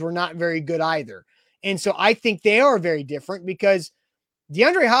teams were not very good either. And so I think they are very different because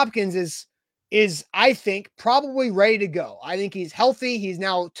DeAndre Hopkins is I think probably ready to go. I think he's healthy. He's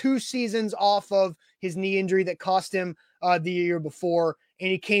now 2 seasons off of his knee injury that cost him the year before.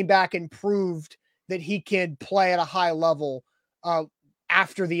 And he came back and proved that he can play at a high level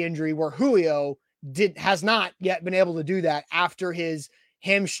after the injury, where Julio has not yet been able to do that after his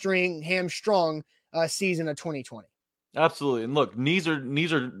hamstrung season of 2020. Absolutely. And look, knees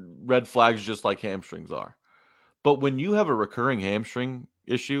are red flags just like hamstrings are. But when you have a recurring hamstring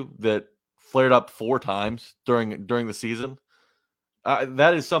issue that flared up 4 times during the season,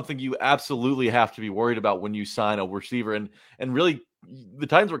 that is something you absolutely have to be worried about when you sign a receiver. And really, the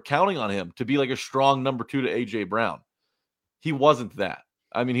Titans were counting on him to be like a strong number 2 to A.J. Brown. He wasn't that.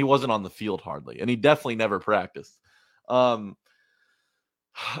 I mean, he wasn't on the field hardly, and he definitely never practiced.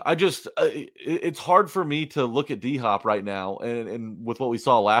 It's hard for me to look at D-Hop right now and with what we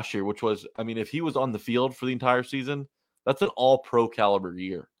saw last year, which was, I mean, if he was on the field for the entire season, that's an all-pro caliber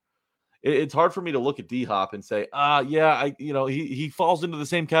year. It's hard for me to look at D-Hop and say, he falls into the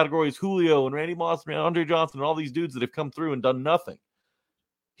same category as Julio and Randy Moss and Andre Johnson and all these dudes that have come through and done nothing.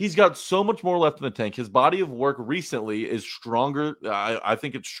 He's got so much more left in the tank. His body of work recently is stronger. I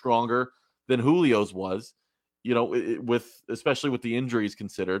think it's stronger than Julio's was, especially with the injuries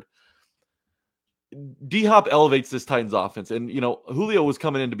considered. D-Hop elevates this Titans offense. And, Julio was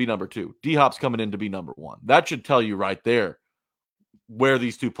coming in to be number 2. D-Hop's coming in to be number 1. That should tell you right there where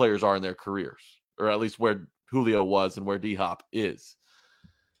these 2 players are in their careers, or at least where Julio was and where D-Hop is.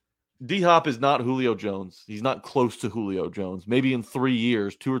 D-Hop is not Julio Jones. He's not close to Julio Jones. Maybe in 3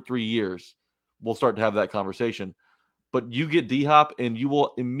 years, 2 or 3 years, we'll start to have that conversation. But you get D-Hop, and you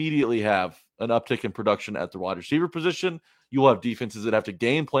will immediately have an uptick in production at the wide receiver position. You will have defenses that have to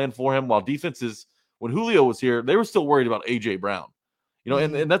game plan for him, while defenses, when Julio was here, they were still worried about A.J. Brown.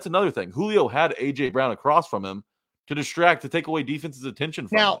 And that's another thing. Julio had A.J. Brown across from him to take away defense's attention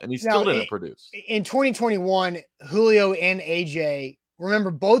from him, and he still didn't produce. In 2021, Julio and A.J.,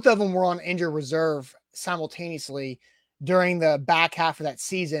 remember, both of them were on injured reserve simultaneously during the back half of that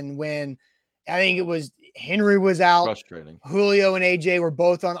season when I think it was Henry was out. Frustrating. Julio and AJ were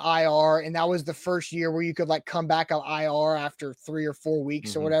both on IR, and that was the first year where you could come back on IR after 3 or 4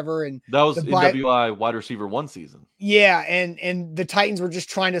 weeks or whatever. And that was NWI wide receiver 1 season. Yeah, and the Titans were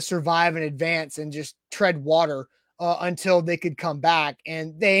just trying to survive and advance and just tread water until they could come back,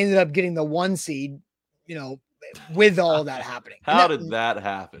 and they ended up getting the 1 seed. With all that happening. How did that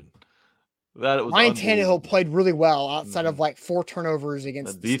happen? Ryan Tannehill played really well outside of 4 turnovers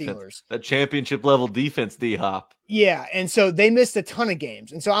against the Steelers. That championship level defense, D-Hop. Yeah, and so they missed a ton of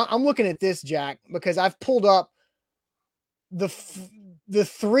games. And so I'm looking at this, Jack, because I've pulled up the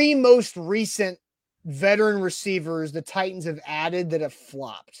 3 most recent veteran receivers the Titans have added that have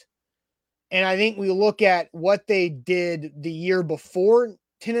flopped. And I think we look at what they did the year before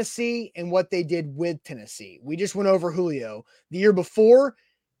Tennessee and what they did with Tennessee. We just went over Julio. The year before,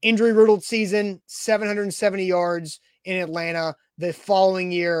 injury-riddled season, 770 yards in Atlanta. The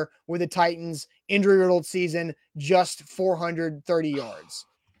following year with the Titans, injury-riddled season, just 430 yards,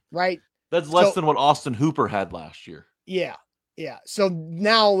 right? That's less than what Austin Hooper had last year. Yeah. So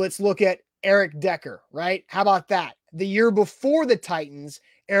now let's look at Eric Decker, right? How about that? The year before the Titans,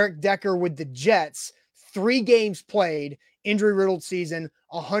 Eric Decker with the Jets, 3 games played, injury-riddled season,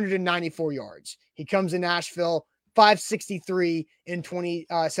 194 yards. He comes to Nashville, 563 in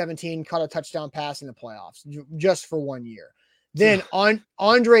 2017, caught a touchdown pass in the playoffs just for 1 year. Then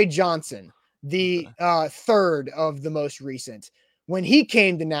Andre Johnson, the third of the most recent, when he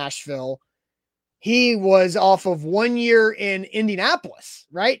came to Nashville, he was off of 1 year in Indianapolis,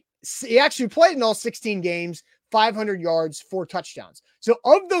 right? He actually played in all 16 games, 500 yards, 4 touchdowns. So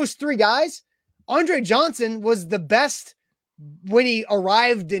of those 3 guys, Andre Johnson was the best when he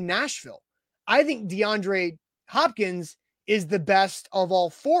arrived in Nashville. I think DeAndre Hopkins is the best of all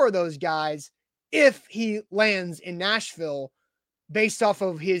 4 of those guys if he lands in Nashville based off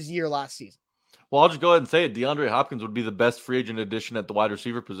of his year last season. Well, I'll just go ahead and say it. DeAndre Hopkins would be the best free agent addition at the wide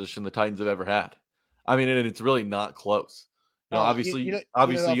receiver position the Titans have ever had. I mean, and it's really not close. Obviously, you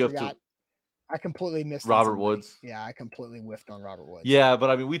have to. I completely missed Robert Woods. Yeah, I completely whiffed on Robert Woods. Yeah, but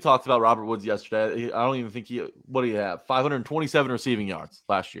I mean, we talked about Robert Woods yesterday. I don't even think what do you have? 527 receiving yards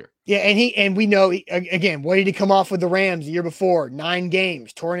last year. Yeah, and we know, again, what did he come off with the Rams the year before? 9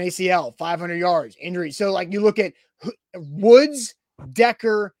 games, torn ACL, 500 yards, injury. So, like, you look at Woods,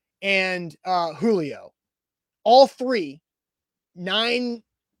 Decker, and Julio. All 3, 9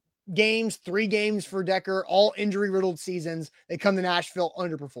 games, 3 games for Decker, all injury-riddled seasons. They come to Nashville,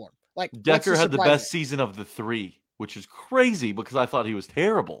 underperform. Like, Decker had the best season of the 3, which is crazy because I thought he was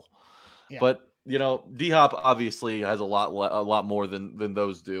terrible. Yeah. But D-Hop obviously has a lot more than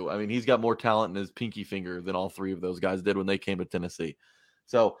those do. I mean, he's got more talent in his pinky finger than all 3 of those guys did when they came to Tennessee.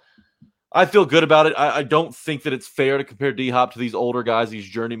 So I feel good about it. I don't think that it's fair to compare D-Hop to these older guys, these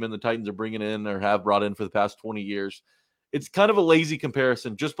journeymen the Titans are bringing in or have brought in for the past 20 years. It's kind of a lazy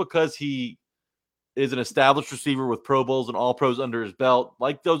comparison just because he is an established receiver with Pro Bowls and All Pros under his belt,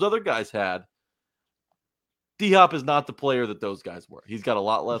 like those other guys had. D-Hop is not the player that those guys were. He's got a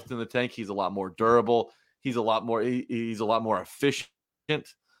lot left in the tank. He's a lot more durable. He's a lot more efficient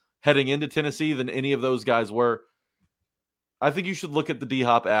heading into Tennessee than any of those guys were. I think you should look at the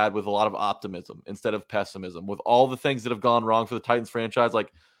D-Hop ad with a lot of optimism instead of pessimism. With all the things that have gone wrong for the Titans franchise,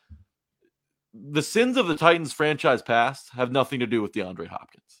 like the sins of the Titans franchise past have nothing to do with DeAndre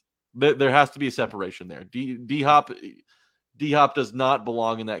Hopkins. There has to be a separation there. D-Hop does not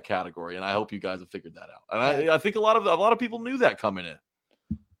belong in that category, and I hope you guys have figured that out. And I think a lot of people knew that coming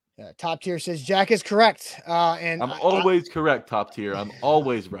in. Top Tier says Jack is correct, and I'm always correct. Top Tier, I'm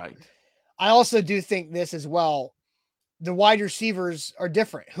always right. I also do think this as well. The wide receivers are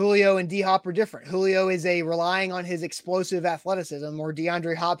different. Julio and D-Hop are different. Julio is relying on his explosive athleticism, or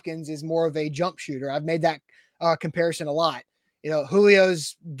DeAndre Hopkins is more of a jump shooter. I've made that comparison a lot.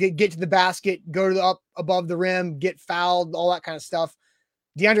 Julio's get to the basket, go to the up above the rim, get fouled, all that kind of stuff.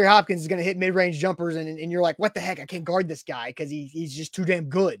 DeAndre Hopkins is going to hit mid-range jumpers, and you're like, what the heck? I can't guard this guy because he's just too damn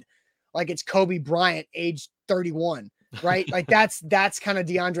good. Like it's Kobe Bryant, age 31, right? Like that's kind of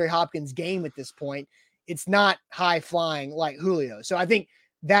DeAndre Hopkins' game at this point. It's not high flying like Julio. So I think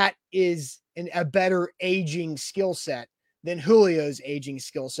that is a better aging skill set than Julio's aging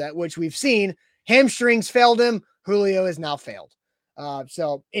skill set, which we've seen. Hamstrings failed him. Julio has now failed.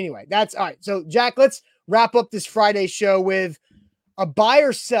 So anyway, that's all right. So Jack, let's wrap up this Friday show with a buy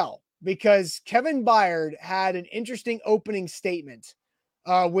or sell, because Kevin Byard had an interesting opening statement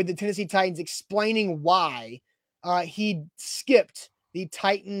with the Tennessee Titans explaining why he skipped the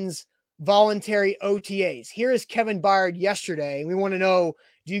Titans voluntary OTAs. Here is Kevin Byard yesterday. And we want to know,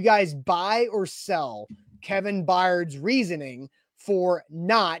 do you guys buy or sell Kevin Byard's reasoning for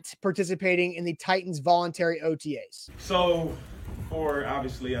not participating in the Titans voluntary OTAs? So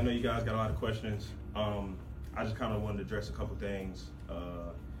obviously, I know you guys got a lot of questions. I just kind of wanted to address a couple things.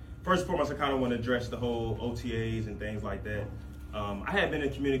 First and foremost, I kind of want to address the whole OTAs and things like that. I had been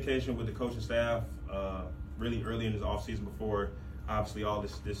in communication with the coaching staff really early in this offseason before, obviously, all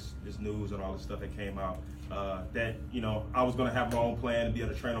this news and all this stuff that came out, that, I was going to have my own plan and be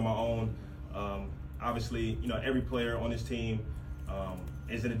able to train on my own. Obviously, every player on this team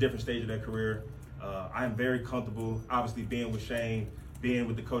is in a different stage of their career. I am very comfortable, obviously, being with Shane, being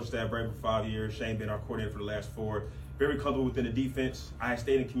with the coach staff right for 5 years, Shane being our coordinator for the last 4. Very comfortable within the defense. I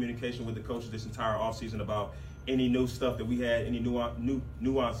stayed in communication with the coaches this entire offseason about any new stuff that we had, any new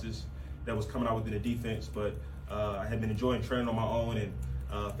nuances that was coming out within the defense. But I had been enjoying training on my own and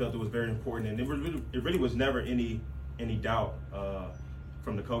felt it was very important. And it really was never any doubt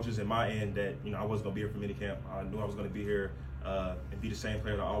from the coaches and my end that I wasn't going to be here for minicamp. I knew I was going to be here and be the same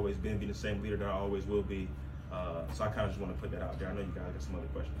player that I always been, be the same leader that I always will be. So I kind of just want to put that out there. I know you guys got some other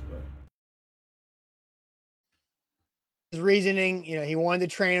questions, but. His reasoning, he wanted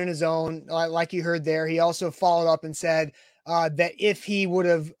to train on his own, like you heard there. He also followed up and said that if he would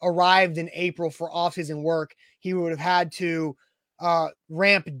have arrived in April for off-season work, he would have had to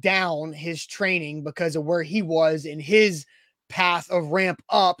ramp down his training because of where he was in his path of ramp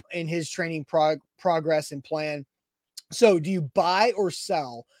up in his training progress and plan. So do you buy or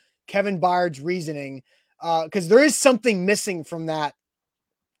sell Kevin Byard's reasoning? Because there is something missing from that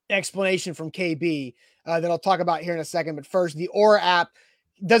explanation from KB that I'll talk about here in a second. But first, the Aura app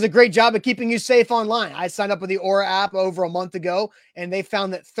does a great job of keeping you safe online. I signed up with the Aura app over a month ago, and they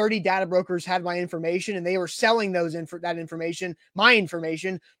found that 30 data brokers had my information, and they were selling my information,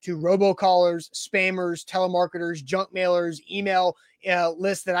 to robocallers, spammers, telemarketers, junk mailers, email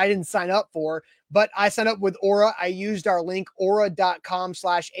lists that I didn't sign up for. But I signed up with Aura. I used our link,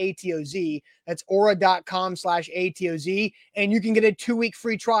 aura.com/ATOZ. That's aura.com/ATOZ, and you can get a 2-week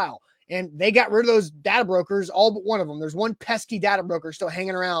free trial. And they got rid of those data brokers, all but one of them. There's one pesky data broker still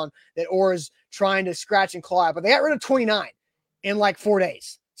hanging around that Aura's trying to scratch and claw at, but they got rid of 29 in like 4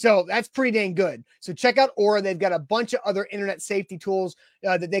 days. So that's pretty dang good. So check out Aura. They've got a bunch of other internet safety tools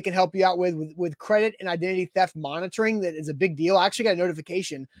that they can help you out with credit and identity theft monitoring. That is a big deal. I actually got a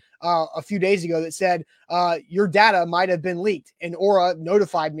notification a few days ago that said your data might have been leaked, and Aura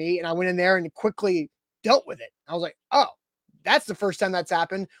notified me, and I went in there and quickly dealt with it. I was like, oh, that's the first time that's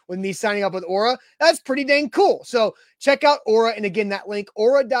happened with me signing up with Aura. That's pretty dang cool. So check out Aura. And again, that link,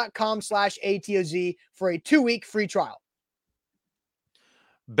 aura.com/ATOZ for a 2-week free trial.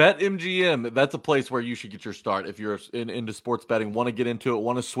 BetMGM, that's a place where you should get your start if you're into sports betting, want to get into it,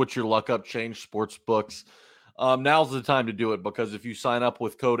 want to switch your luck up, change sports books. Now's the time to do it, because if you sign up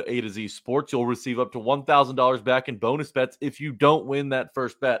with code A to Z Sports, you'll receive up to $1,000 back in bonus bets if you don't win that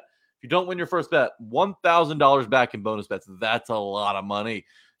first bet. If you don't win your first bet, $1,000 back in bonus bets. That's a lot of money.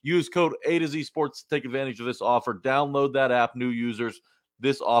 Use code A to Z Sports to take advantage of this offer. Download that app, new users.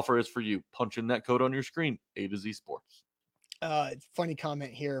 This offer is for you. Punch in that code on your screen, A to Z Sports. Funny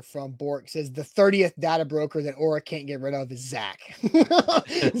comment here from Bork. Says the 30th data broker that Aura can't get rid of is Zach.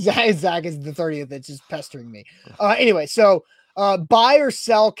 Zach is the 30th that's just pestering me. Anyway, so buy or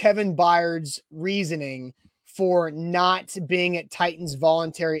sell Kevin Byard's reasoning for not being at Titans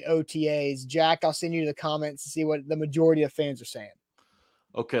voluntary OTAs. Jack, I'll send you the comments to see what the majority of fans are saying.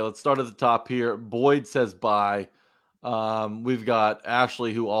 Okay, let's start at the top here. Boyd says buy. We've got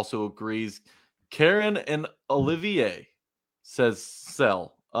Ashley, who also agrees. Karen and Olivier says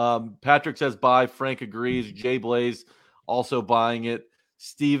sell. Patrick says buy. Frank agrees. Jay Blaze also buying it.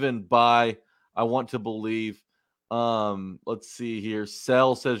 Steven, buy. I want to believe. Let's see here.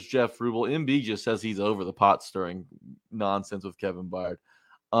 Sell, says Jeff Rubel. MB just says he's over the pot stirring nonsense with Kevin Byard.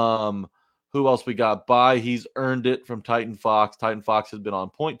 Who else we got? Buy. He's earned it from Titan Fox. Titan Fox has been on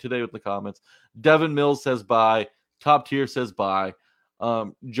point today with the comments. Devin Mills says buy. Top Tier says buy.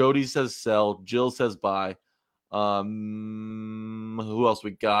 Jody says sell. Jill says buy. Who else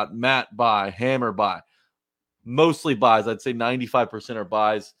we got? Matt, buy. Hammer, buy. Mostly buys. I'd say 95% are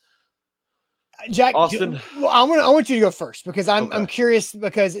buys. Jack, Austin, I want you to go first, because I'm curious,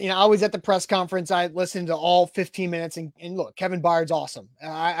 because I was at the press conference. I listened to all 15 minutes, and look, Kevin Byard's awesome.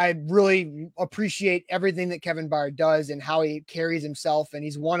 I really appreciate everything that Kevin Byard does and how he carries himself, and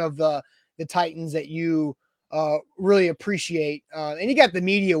he's one of the Titans that you really appreciate. And he got the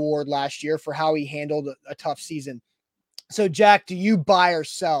media award last year for how he handled a tough season. So, Jack, do you buy or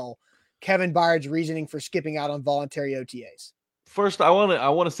sell Kevin Byard's reasoning for skipping out on voluntary OTAs? First, I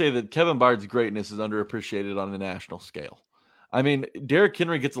want to say that Kevin Byard's greatness is underappreciated on a national scale. I mean, Derrick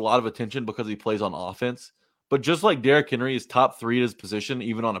Henry gets a lot of attention because he plays on offense, but just like Derrick Henry is top 3 at his position,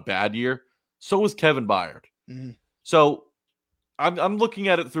 even on a bad year, so is Kevin Byard. Mm-hmm. So I'm looking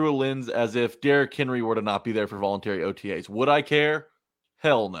at it through a lens as if Derrick Henry were to not be there for voluntary OTAs. Would I care?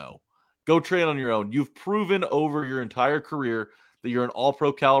 Hell no. Go train on your own. You've proven over your entire career that you're an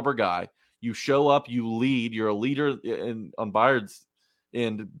all-pro caliber guy. You show up, you lead, you're a leader on Byard's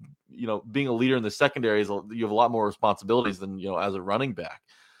end. Being a leader in the secondary you have a lot more responsibilities than, as a running back.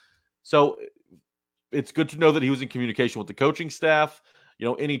 So it's good to know that he was in communication with the coaching staff.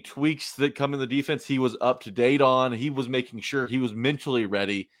 Any tweaks that come in the defense, he was up to date on. He was making sure he was mentally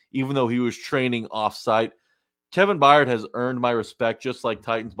ready, even though he was training off-site. Kevin Byard has earned my respect, just like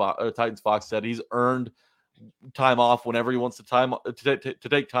Titans Fox said. He's earned time off whenever he wants to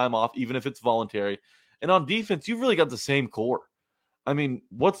take time off, even if it's voluntary. And on defense, you've really got the same core. I mean,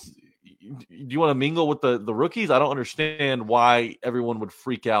 do you want to mingle with the rookies? I don't understand why everyone would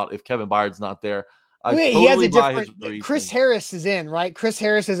freak out if Kevin Byard's not there. He has a different. Chris Harris is in, right? Chris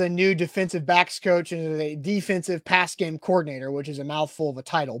Harris is a new defensive backs coach and a defensive pass game coordinator, which is a mouthful of a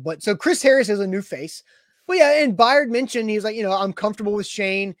title. But so Chris Harris is a new face. But yeah, and Byard mentioned he's like, I'm comfortable with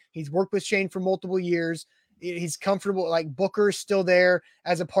Shane. He's worked with Shane for multiple years. He's comfortable. Like Booker's still there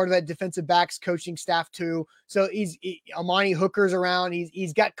as a part of that defensive backs coaching staff too. So Amani Hooker's around.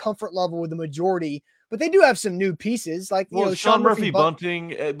 He's got comfort level with the majority, but they do have some new pieces like, Sean Murphy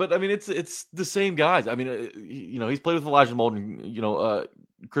Bunting, but I mean, it's the same guys. I mean, he's played with Elijah Molden,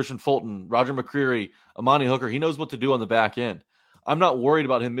 Christian Fulton, Roger McCreary, Amani Hooker. He knows what to do on the back end. I'm not worried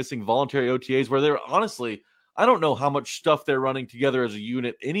about him missing voluntary OTAs where they're honestly, I don't know how much stuff they're running together as a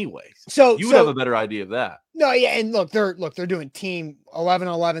unit anyways. So you would have a better idea of that. No, yeah, and look, they're doing team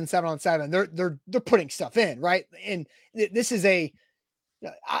 11-11, 7-on-7. They're putting stuff in, right? And this is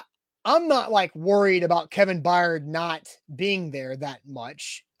I'm not like worried about Kevin Byard not being there that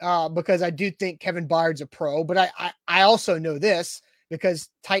much because I do think Kevin Byard's a pro, but I also know this because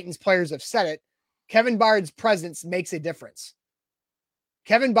Titans players have said it. Kevin Byard's presence makes a difference.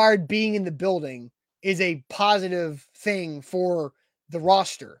 Kevin Byard being in the building is a positive thing for the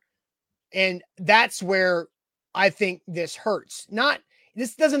roster. And that's where I think this hurts.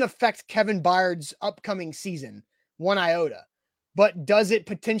 This doesn't affect Kevin Byard's upcoming season, one iota, but does it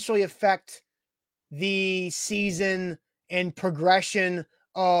potentially affect the season and progression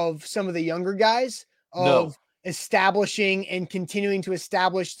of some of the younger guys of establishing and continuing to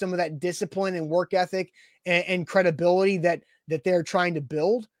establish some of that discipline and work ethic and credibility that they're trying to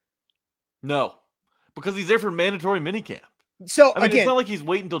build? No, because he's there for mandatory minicamp. So I mean, again, it's not like he's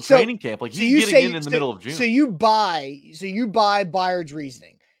waiting until training camp. Like he's getting in the middle of June. So you buy Byard's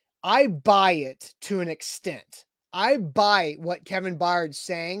reasoning. I buy it to an extent. I buy what Kevin Byard's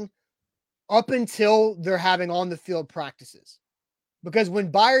saying up until they're having on the field practices. Because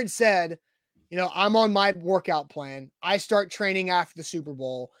when Byard said, I'm on my workout plan, I start training after the Super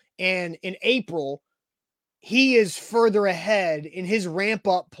Bowl, and in April, he is further ahead in his ramp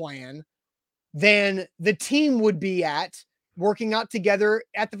up plan than the team would be at working out together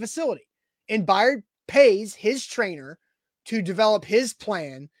at the facility. And Byard pays his trainer to develop his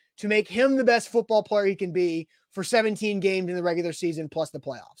plan to make him the best football player he can be for 17 games in the regular season plus the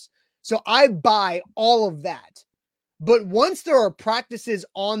playoffs. So I buy all of that. But once there are practices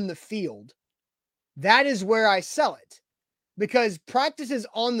on the field, that is where I sell it. Because practices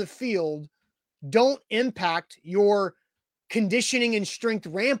on the field don't impact your conditioning and strength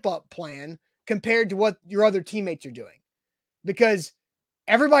ramp-up plan compared to what your other teammates are doing. Because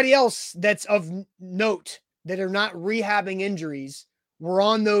everybody else that's of note that are not rehabbing injuries were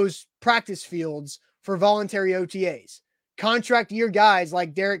on those practice fields for voluntary OTAs. Contract year guys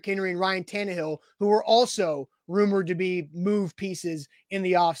like Derrick Henry and Ryan Tannehill, who were also rumored to be move pieces in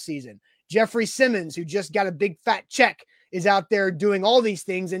the offseason. Jeffrey Simmons, who just got a big fat check, is out there doing all these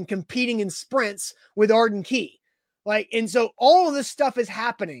things and competing in sprints with Arden Key. And so all of this stuff is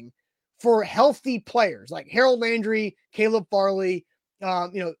happening for healthy players like Harold Landry, Caleb Farley.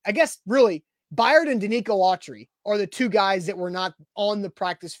 I guess really Byard and Danico Autry are the two guys that were not on the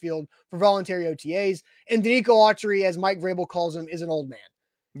practice field for voluntary OTAs. And Danico Autry, as Mike Vrabel calls him, is an old man.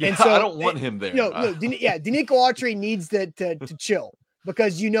 Yeah, and so, I don't want him there. Danico Autry needs to chill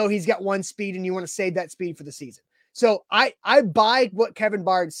because he's got one speed and you want to save that speed for the season. So I buy what Kevin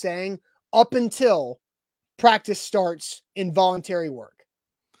Byard's saying up until practice starts in voluntary work.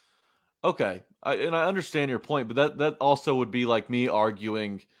 Okay. I understand your point, but that also would be like me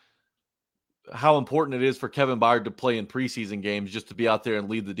arguing how important it is for Kevin Byard to play in preseason games just to be out there and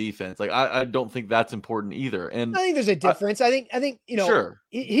lead the defense. Like, I don't think that's important either. And I think there's a difference. I think, sure,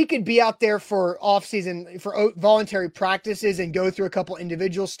 he could be out there for offseason, for voluntary practices and go through a couple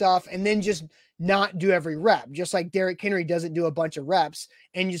individual stuff and then just not do every rep, just like Derrick Henry doesn't do a bunch of reps.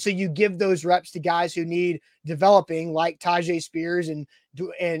 And so you give those reps to guys who need developing, like Tajay Spears and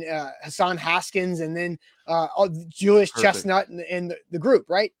Hassan Haskins, and then Julius Chestnut and the group,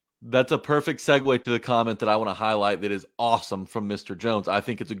 right? That's a perfect segue to the comment that I want to highlight that is awesome from Mr. Jones. I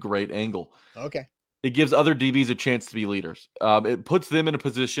think it's a great angle. Okay. It gives other DBs a chance to be leaders. It puts them in a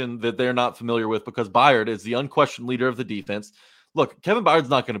position that they're not familiar with because Byard is the unquestioned leader of the defense. Look, Kevin Byard's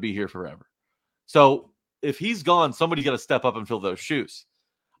not going to be here forever. So if he's gone, somebody's got to step up and fill those shoes.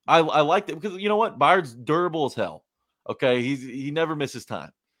 I like that because you know what? Byard's durable as hell. Okay. He never misses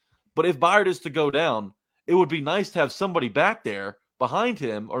time. But if Byard is to go down, it would be nice to have somebody back there behind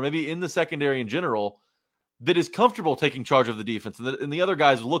him, or maybe in the secondary in general, that is comfortable taking charge of the defense and the other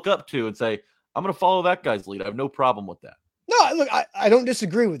guys look up to and say, I'm going to follow that guy's lead. I have no problem with that. No, look, I don't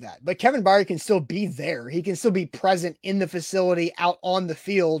disagree with that, but Kevin Byard can still be there. He can still be present in the facility out on the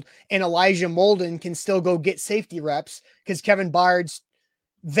field, and Elijah Molden can still go get safety reps because Kevin Byard's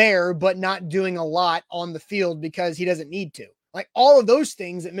there, but not doing a lot on the field because he doesn't need to. Like all of those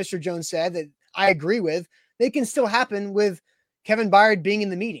things that Mr. Jones said that I agree with, they can still happen with Kevin Byard being in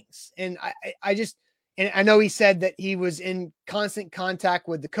the meetings. And I know he said that he was in constant contact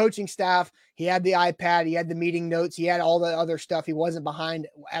with the coaching staff. He had the iPad, he had the meeting notes, he had all the other stuff. He wasn't behind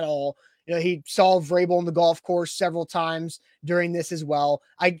at all. He saw Vrabel on the golf course several times during this as well.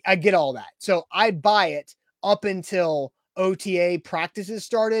 I get all that. So I buy it up until OTA practices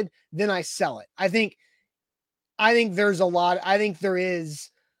started, then I sell it. I think I think there's a lot. I think there is,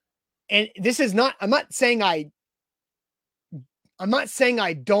 and this is not. I'm not saying I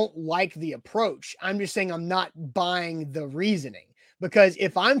don't like the approach. I'm just saying I'm not buying the reasoning, because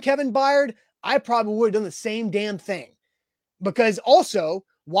if I'm Kevin Byard, I probably would have done the same damn thing. Because also,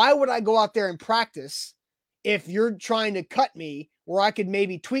 why would I go out there and practice if you're trying to cut me where I could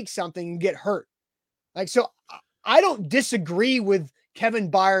maybe tweak something and get hurt? Like, so I don't disagree with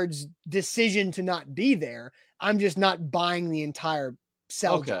Kevin Byard's decision to not be there. I'm just not buying the entire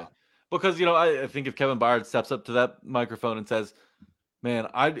sell job. Because, I think if Kevin Byard steps up to that microphone and says, man,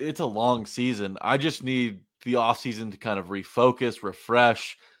 it's a long season. I just need the offseason to kind of refocus,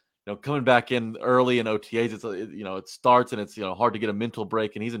 refresh. Coming back in early in OTAs, it starts and it's, hard to get a mental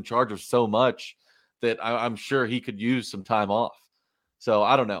break, and he's in charge of so much that I'm sure he could use some time off. So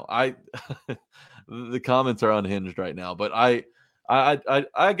I don't know. The comments are unhinged right now, but I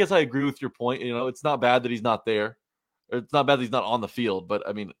guess I agree with your point. It's not bad that he's not there. It's not bad that he's not on the field, but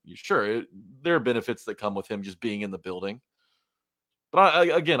I mean, sure, there are benefits that come with him just being in the building. But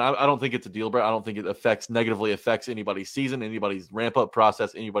I don't think it's a deal breaker. I don't think it negatively affects anybody's season, anybody's ramp up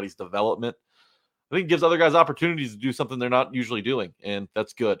process, anybody's development. I think it gives other guys opportunities to do something they're not usually doing, and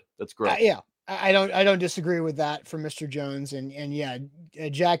that's good. That's great. Yeah, I don't disagree with that from Mr. Jones, and yeah,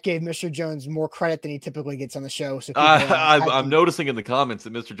 Jack gave Mr. Jones more credit than he typically gets on the show. So I'm noticing in the comments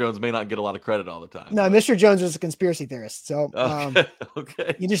that Mr. Jones may not get a lot of credit all the time. No, but Mr. Jones is a conspiracy theorist, so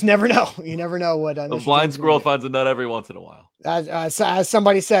okay. You just never know. You never know what a blind squirrel finds a nut every once in a while. As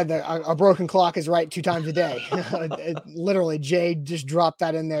somebody said, a broken clock is right 2 times a day. Literally, Jay just dropped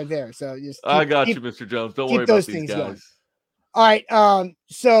that in there. So I got you, Mr. Jones. Don't worry about these guys. Going. All right.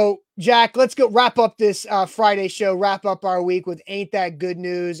 So Jack, let's go wrap up this Friday show, wrap up our week with Ain't That Good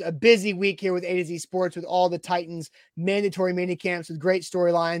News. A busy week here with A to Z Sports with all the Titans mandatory mini camps with great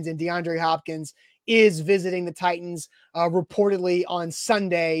storylines, and DeAndre Hopkins is visiting the Titans reportedly on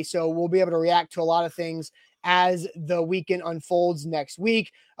Sunday. So we'll be able to react to a lot of things as the weekend unfolds next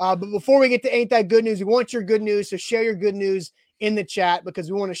week. But before we get to Ain't That Good News, we want your good news. So share your good news in the chat,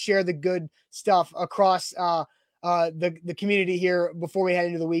 because we want to share the good stuff across the community here before we head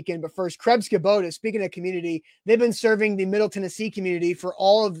into the weekend. But first, Krebs Kubota, speaking of community, they've been serving the Middle Tennessee community for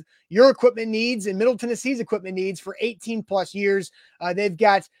all of your equipment needs and Middle Tennessee's equipment needs for 18 plus years. They've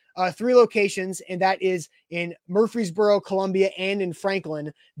got 3 locations, and that is in Murfreesboro, Columbia, and in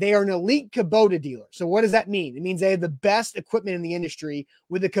Franklin. They are an elite Kubota dealer. So what does that mean? It means they have the best equipment in the industry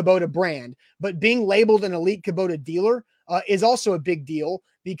with the Kubota brand. But being labeled an elite Kubota dealer is also a big deal,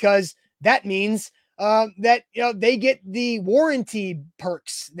 because that means that they get the warranty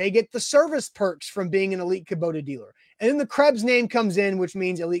perks, they get the service perks from being an elite Kubota dealer. And then the Krebs name comes in, which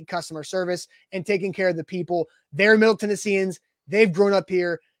means elite customer service and taking care of the people. They're Middle Tennesseans. They've grown up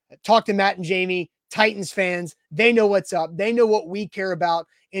here. Talk to Matt and Jamie, Titans fans. They know what's up. They know what we care about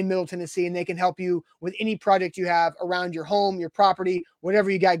in Middle Tennessee, and they can help you with any project you have around your home, your property, whatever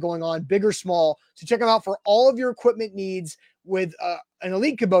you got going on, big or small. So check them out for all of your equipment needs with an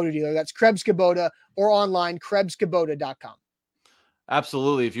elite Kubota dealer. That's Krebs Kubota, or online, KrebsKubota.com.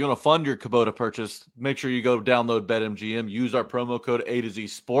 Absolutely. If you want to fund your Kubota purchase, make sure you go download BetMGM, use our promo code A to Z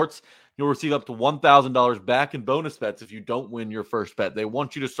Sports. You'll receive up to $1,000 back in bonus bets if you don't win your first bet. They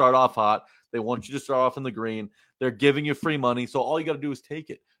want you to start off hot. They want you to start off in the green. They're giving you free money, so all you got to do is take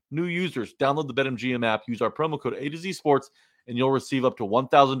it. New users, download the BetMGM app, use our promo code A to Z Sports, and you'll receive up to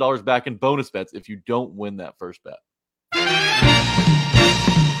 $1,000 back in bonus bets if you don't win that first bet.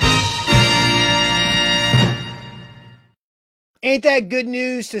 Ain't that good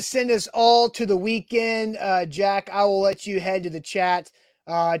news to send us all to the weekend? Jack, I will let you head to the chat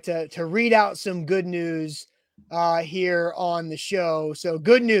to read out some good news here on the show. So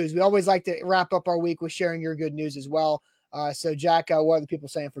good news. We always like to wrap up our week with sharing your good news as well. So Jack, what are the people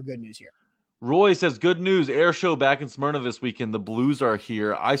saying for good news here? Roy says, good news. Air show back in Smyrna this weekend. The Blues are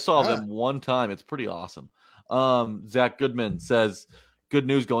here. I saw them one time. It's pretty awesome. Zach Goodman says, good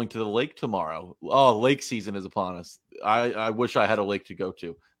news, going to the lake tomorrow. Oh, lake season is upon us. I wish I had a lake to go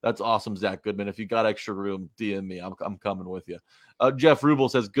to. That's awesome, Zach Goodman. If you got extra room, DM me. I'm coming with you. Jeff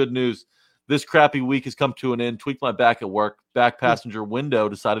Rubel says, good news. This crappy week has come to an end. Tweaked my back at work. Back passenger window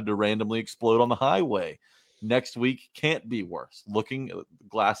decided to randomly explode on the highway. Next week can't be worse. Looking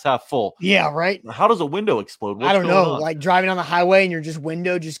glass half full. Yeah, right. How does a window explode? What's I don't know. on? Like driving on the highway and your just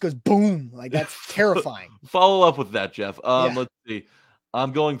window just goes boom. Like that's terrifying. Follow up with that, Jeff. Yeah. Let's see.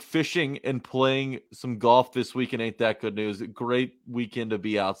 I'm going fishing and playing some golf this weekend. Ain't that good news? Great weekend to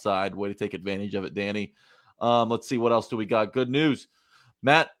be outside. Way to take advantage of it, Danny. Let's see. What else do we got? Good news.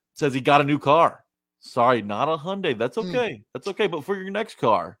 Matt says he got a new car. Sorry, not a Hyundai. That's okay. That's okay. But for your next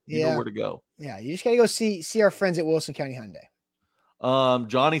car, you know where to go. Yeah, you just gotta go see our friends at Wilson County Hyundai.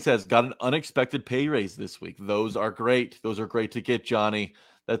 Johnny says, got an unexpected pay raise this week. Those are great. Those are great to get, Johnny.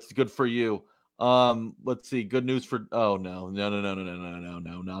 That's good for you. Let's see. Good news for no,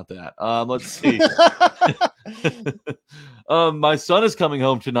 not that. Let's see. My son is coming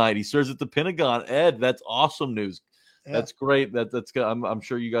home tonight. He serves at the Pentagon. Ed, that's awesome news. Yeah. That's great. That's good. I'm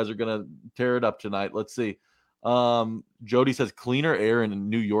sure you guys are gonna tear it up tonight. Let's see. Jody says cleaner air in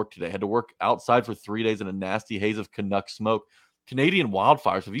New York today. Had to work outside for 3 days in a nasty haze of Canuck smoke. Canadian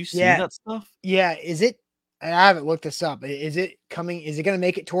wildfires. Have you seen that stuff? Yeah. Is it? And I haven't looked this up. Is it coming? Is it going to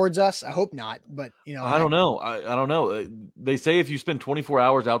make it towards us? I hope not. But I don't know. I don't know. They say if you spend 24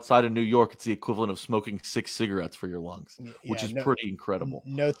 hours outside of New York, it's the equivalent of smoking 6 cigarettes for your lungs, which is pretty incredible.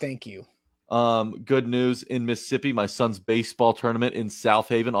 No, thank you. Good news in Mississippi. My son's baseball tournament in South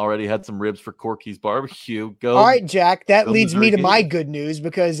Haven already had some ribs for Corky's barbecue. Go. All right, Jack. That leads me to my good news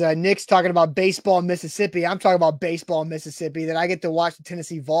because Nick's talking about baseball in Mississippi. I'm talking about baseball in Mississippi. That I get to watch the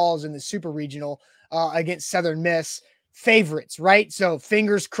Tennessee Vols in the Super Regional against Southern Miss. Favorites, right? So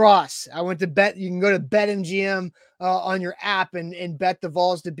fingers crossed. I went to bet. You can go to BetMGM on your app and bet the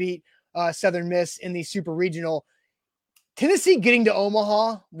Vols to beat Southern Miss in the Super Regional. Tennessee getting to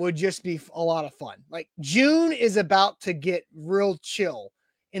Omaha would just be a lot of fun. Like June is about to get real chill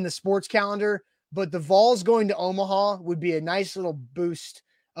in the sports calendar, but the Vols going to Omaha would be a nice little boost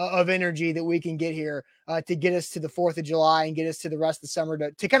of energy that we can get here to get us to the 4th of July and get us to the rest of the summer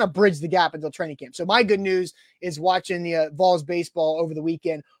to kind of bridge the gap until training camp. So my good news is watching the Vols baseball over the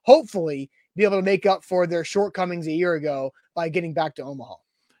weekend, hopefully be able to make up for their shortcomings a year ago by getting back to Omaha.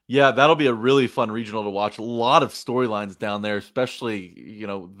 Yeah, that'll be a really fun regional to watch. A lot of storylines down there, especially,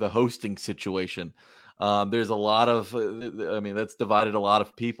 the hosting situation. There's a lot of, that's divided a lot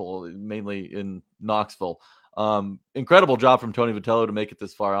of people, mainly in Knoxville. Incredible job from Tony Vitello to make it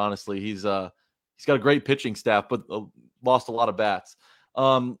this far. Honestly, he's got a great pitching staff, but lost a lot of bats.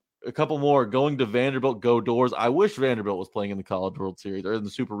 A couple more going to Vanderbilt. Go Doors. I wish Vanderbilt was playing in the College World Series or in the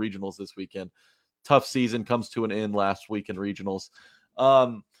Super Regionals this weekend. Tough season comes to an end last week in regionals.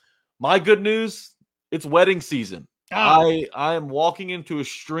 My good news, it's wedding season. I am walking into a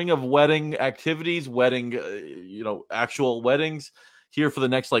string of wedding activities, actual weddings here for the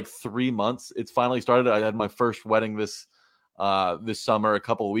next 3 months. It's finally started. I had my first wedding this summer a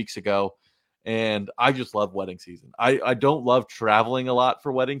couple of weeks ago, and I just love wedding season. I don't love traveling a lot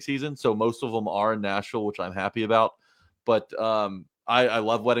for wedding season, so most of them are in Nashville, which I'm happy about. But I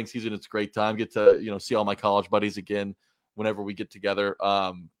love wedding season. It's a great time. Get to see all my college buddies again whenever we get together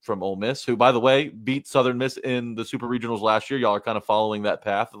from Ole Miss, who, by the way, beat Southern Miss in the Super Regionals last year. Y'all are kind of following that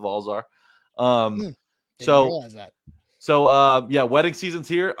path. The Vols are. Wedding season's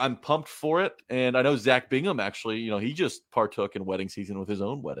here. I'm pumped for it. And I know Zach Bingham, actually, he just partook in wedding season with his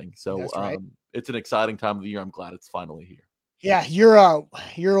own wedding. So right. It's an exciting time of the year. I'm glad it's finally here. Yeah,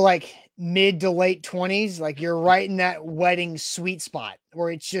 you're like mid to late 20s. Like you're right in that wedding sweet spot where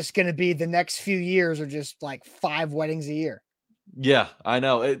it's just going to be the next few years are just 5 weddings a year. Yeah, I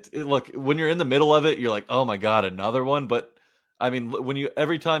know. Look, when you're in the middle of it, you're like, oh my God, another one. But I mean,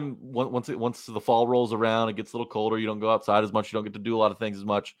 every time once the fall rolls around, it gets a little colder. You don't go outside as much. You don't get to do a lot of things as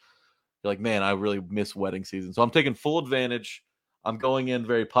much. You're like, man, I really miss wedding season. So I'm taking full advantage. I'm going in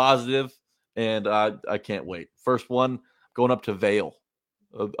very positive, and I can't wait. First one. Going up to Vail,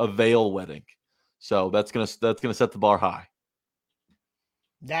 a Vail wedding. So that's gonna set the bar high.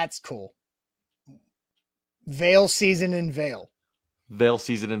 That's cool. Vail season in Vail. Vail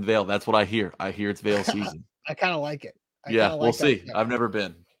season in Vail. That's what I hear. I hear it's Vail season. I kind of like it. We'll see. I've never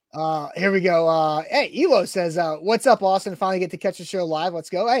been. Here we go. Hey, Elo says, what's up, Austin? Finally get to catch the show live. Let's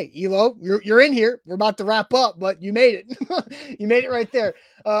go. Hey, Elo, you're in here. We're about to wrap up, but you made it. You made it right there.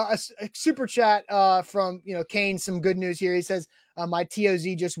 A super chat from Kane. Some good news here. He says, my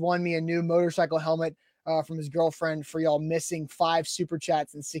TOZ just won me a new motorcycle helmet from his girlfriend for y'all missing 5 super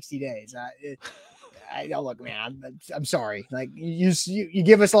chats in 60 days. Look, man, I'm sorry. Like you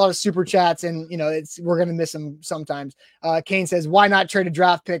give us a lot of super chats, and we're gonna miss them sometimes. Kane says, why not trade a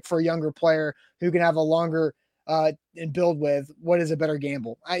draft pick for a younger player who can have a longer and build with? What is a better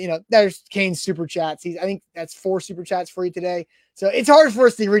gamble? There's Kane's super chats. I think that's 4 super chats for you today. So it's hard for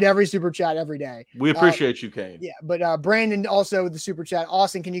us to read every super chat every day. We appreciate you, Kane. Yeah, but Brandon also with the super chat.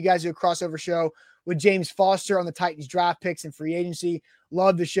 Austin, can you guys do a crossover show with James Foster on the Titans draft picks and free agency?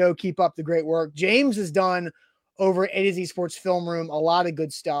 Love the show. Keep up the great work. James has done over at A to Z Sports Film Room a lot of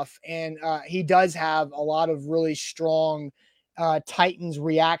good stuff, and he does have a lot of really strong Titans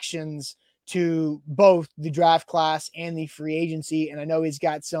reactions to both the draft class and the free agency. And I know he's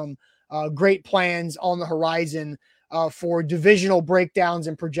got some great plans on the horizon for divisional breakdowns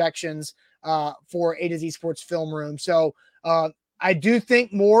and projections for A to Z Sports Film Room. So I do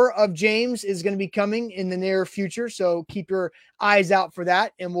think more of James is going to be coming in the near future. So keep your eyes out for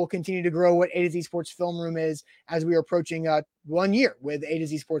that. And we'll continue to grow what A to Z Sports Film Room is as we are approaching 1 year with A to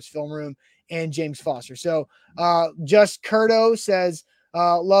Z Sports Film Room and James Foster. So just Curto says,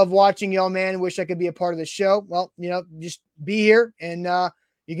 love watching y'all, man. Wish I could be a part of the show. Well, just be here and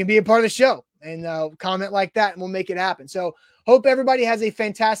you can be a part of the show and comment like that and we'll make it happen. So hope everybody has a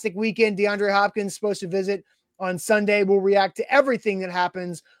fantastic weekend. DeAndre Hopkins is supposed to visit on Sunday. We'll react to everything that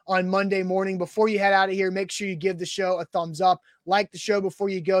happens on Monday morning. Before you head out of here, make sure you give the show a thumbs up, like the show before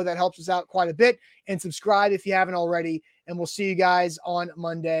you go. That helps us out quite a bit, and subscribe if you haven't already. And we'll see you guys on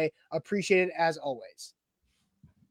Monday. Appreciate it as always.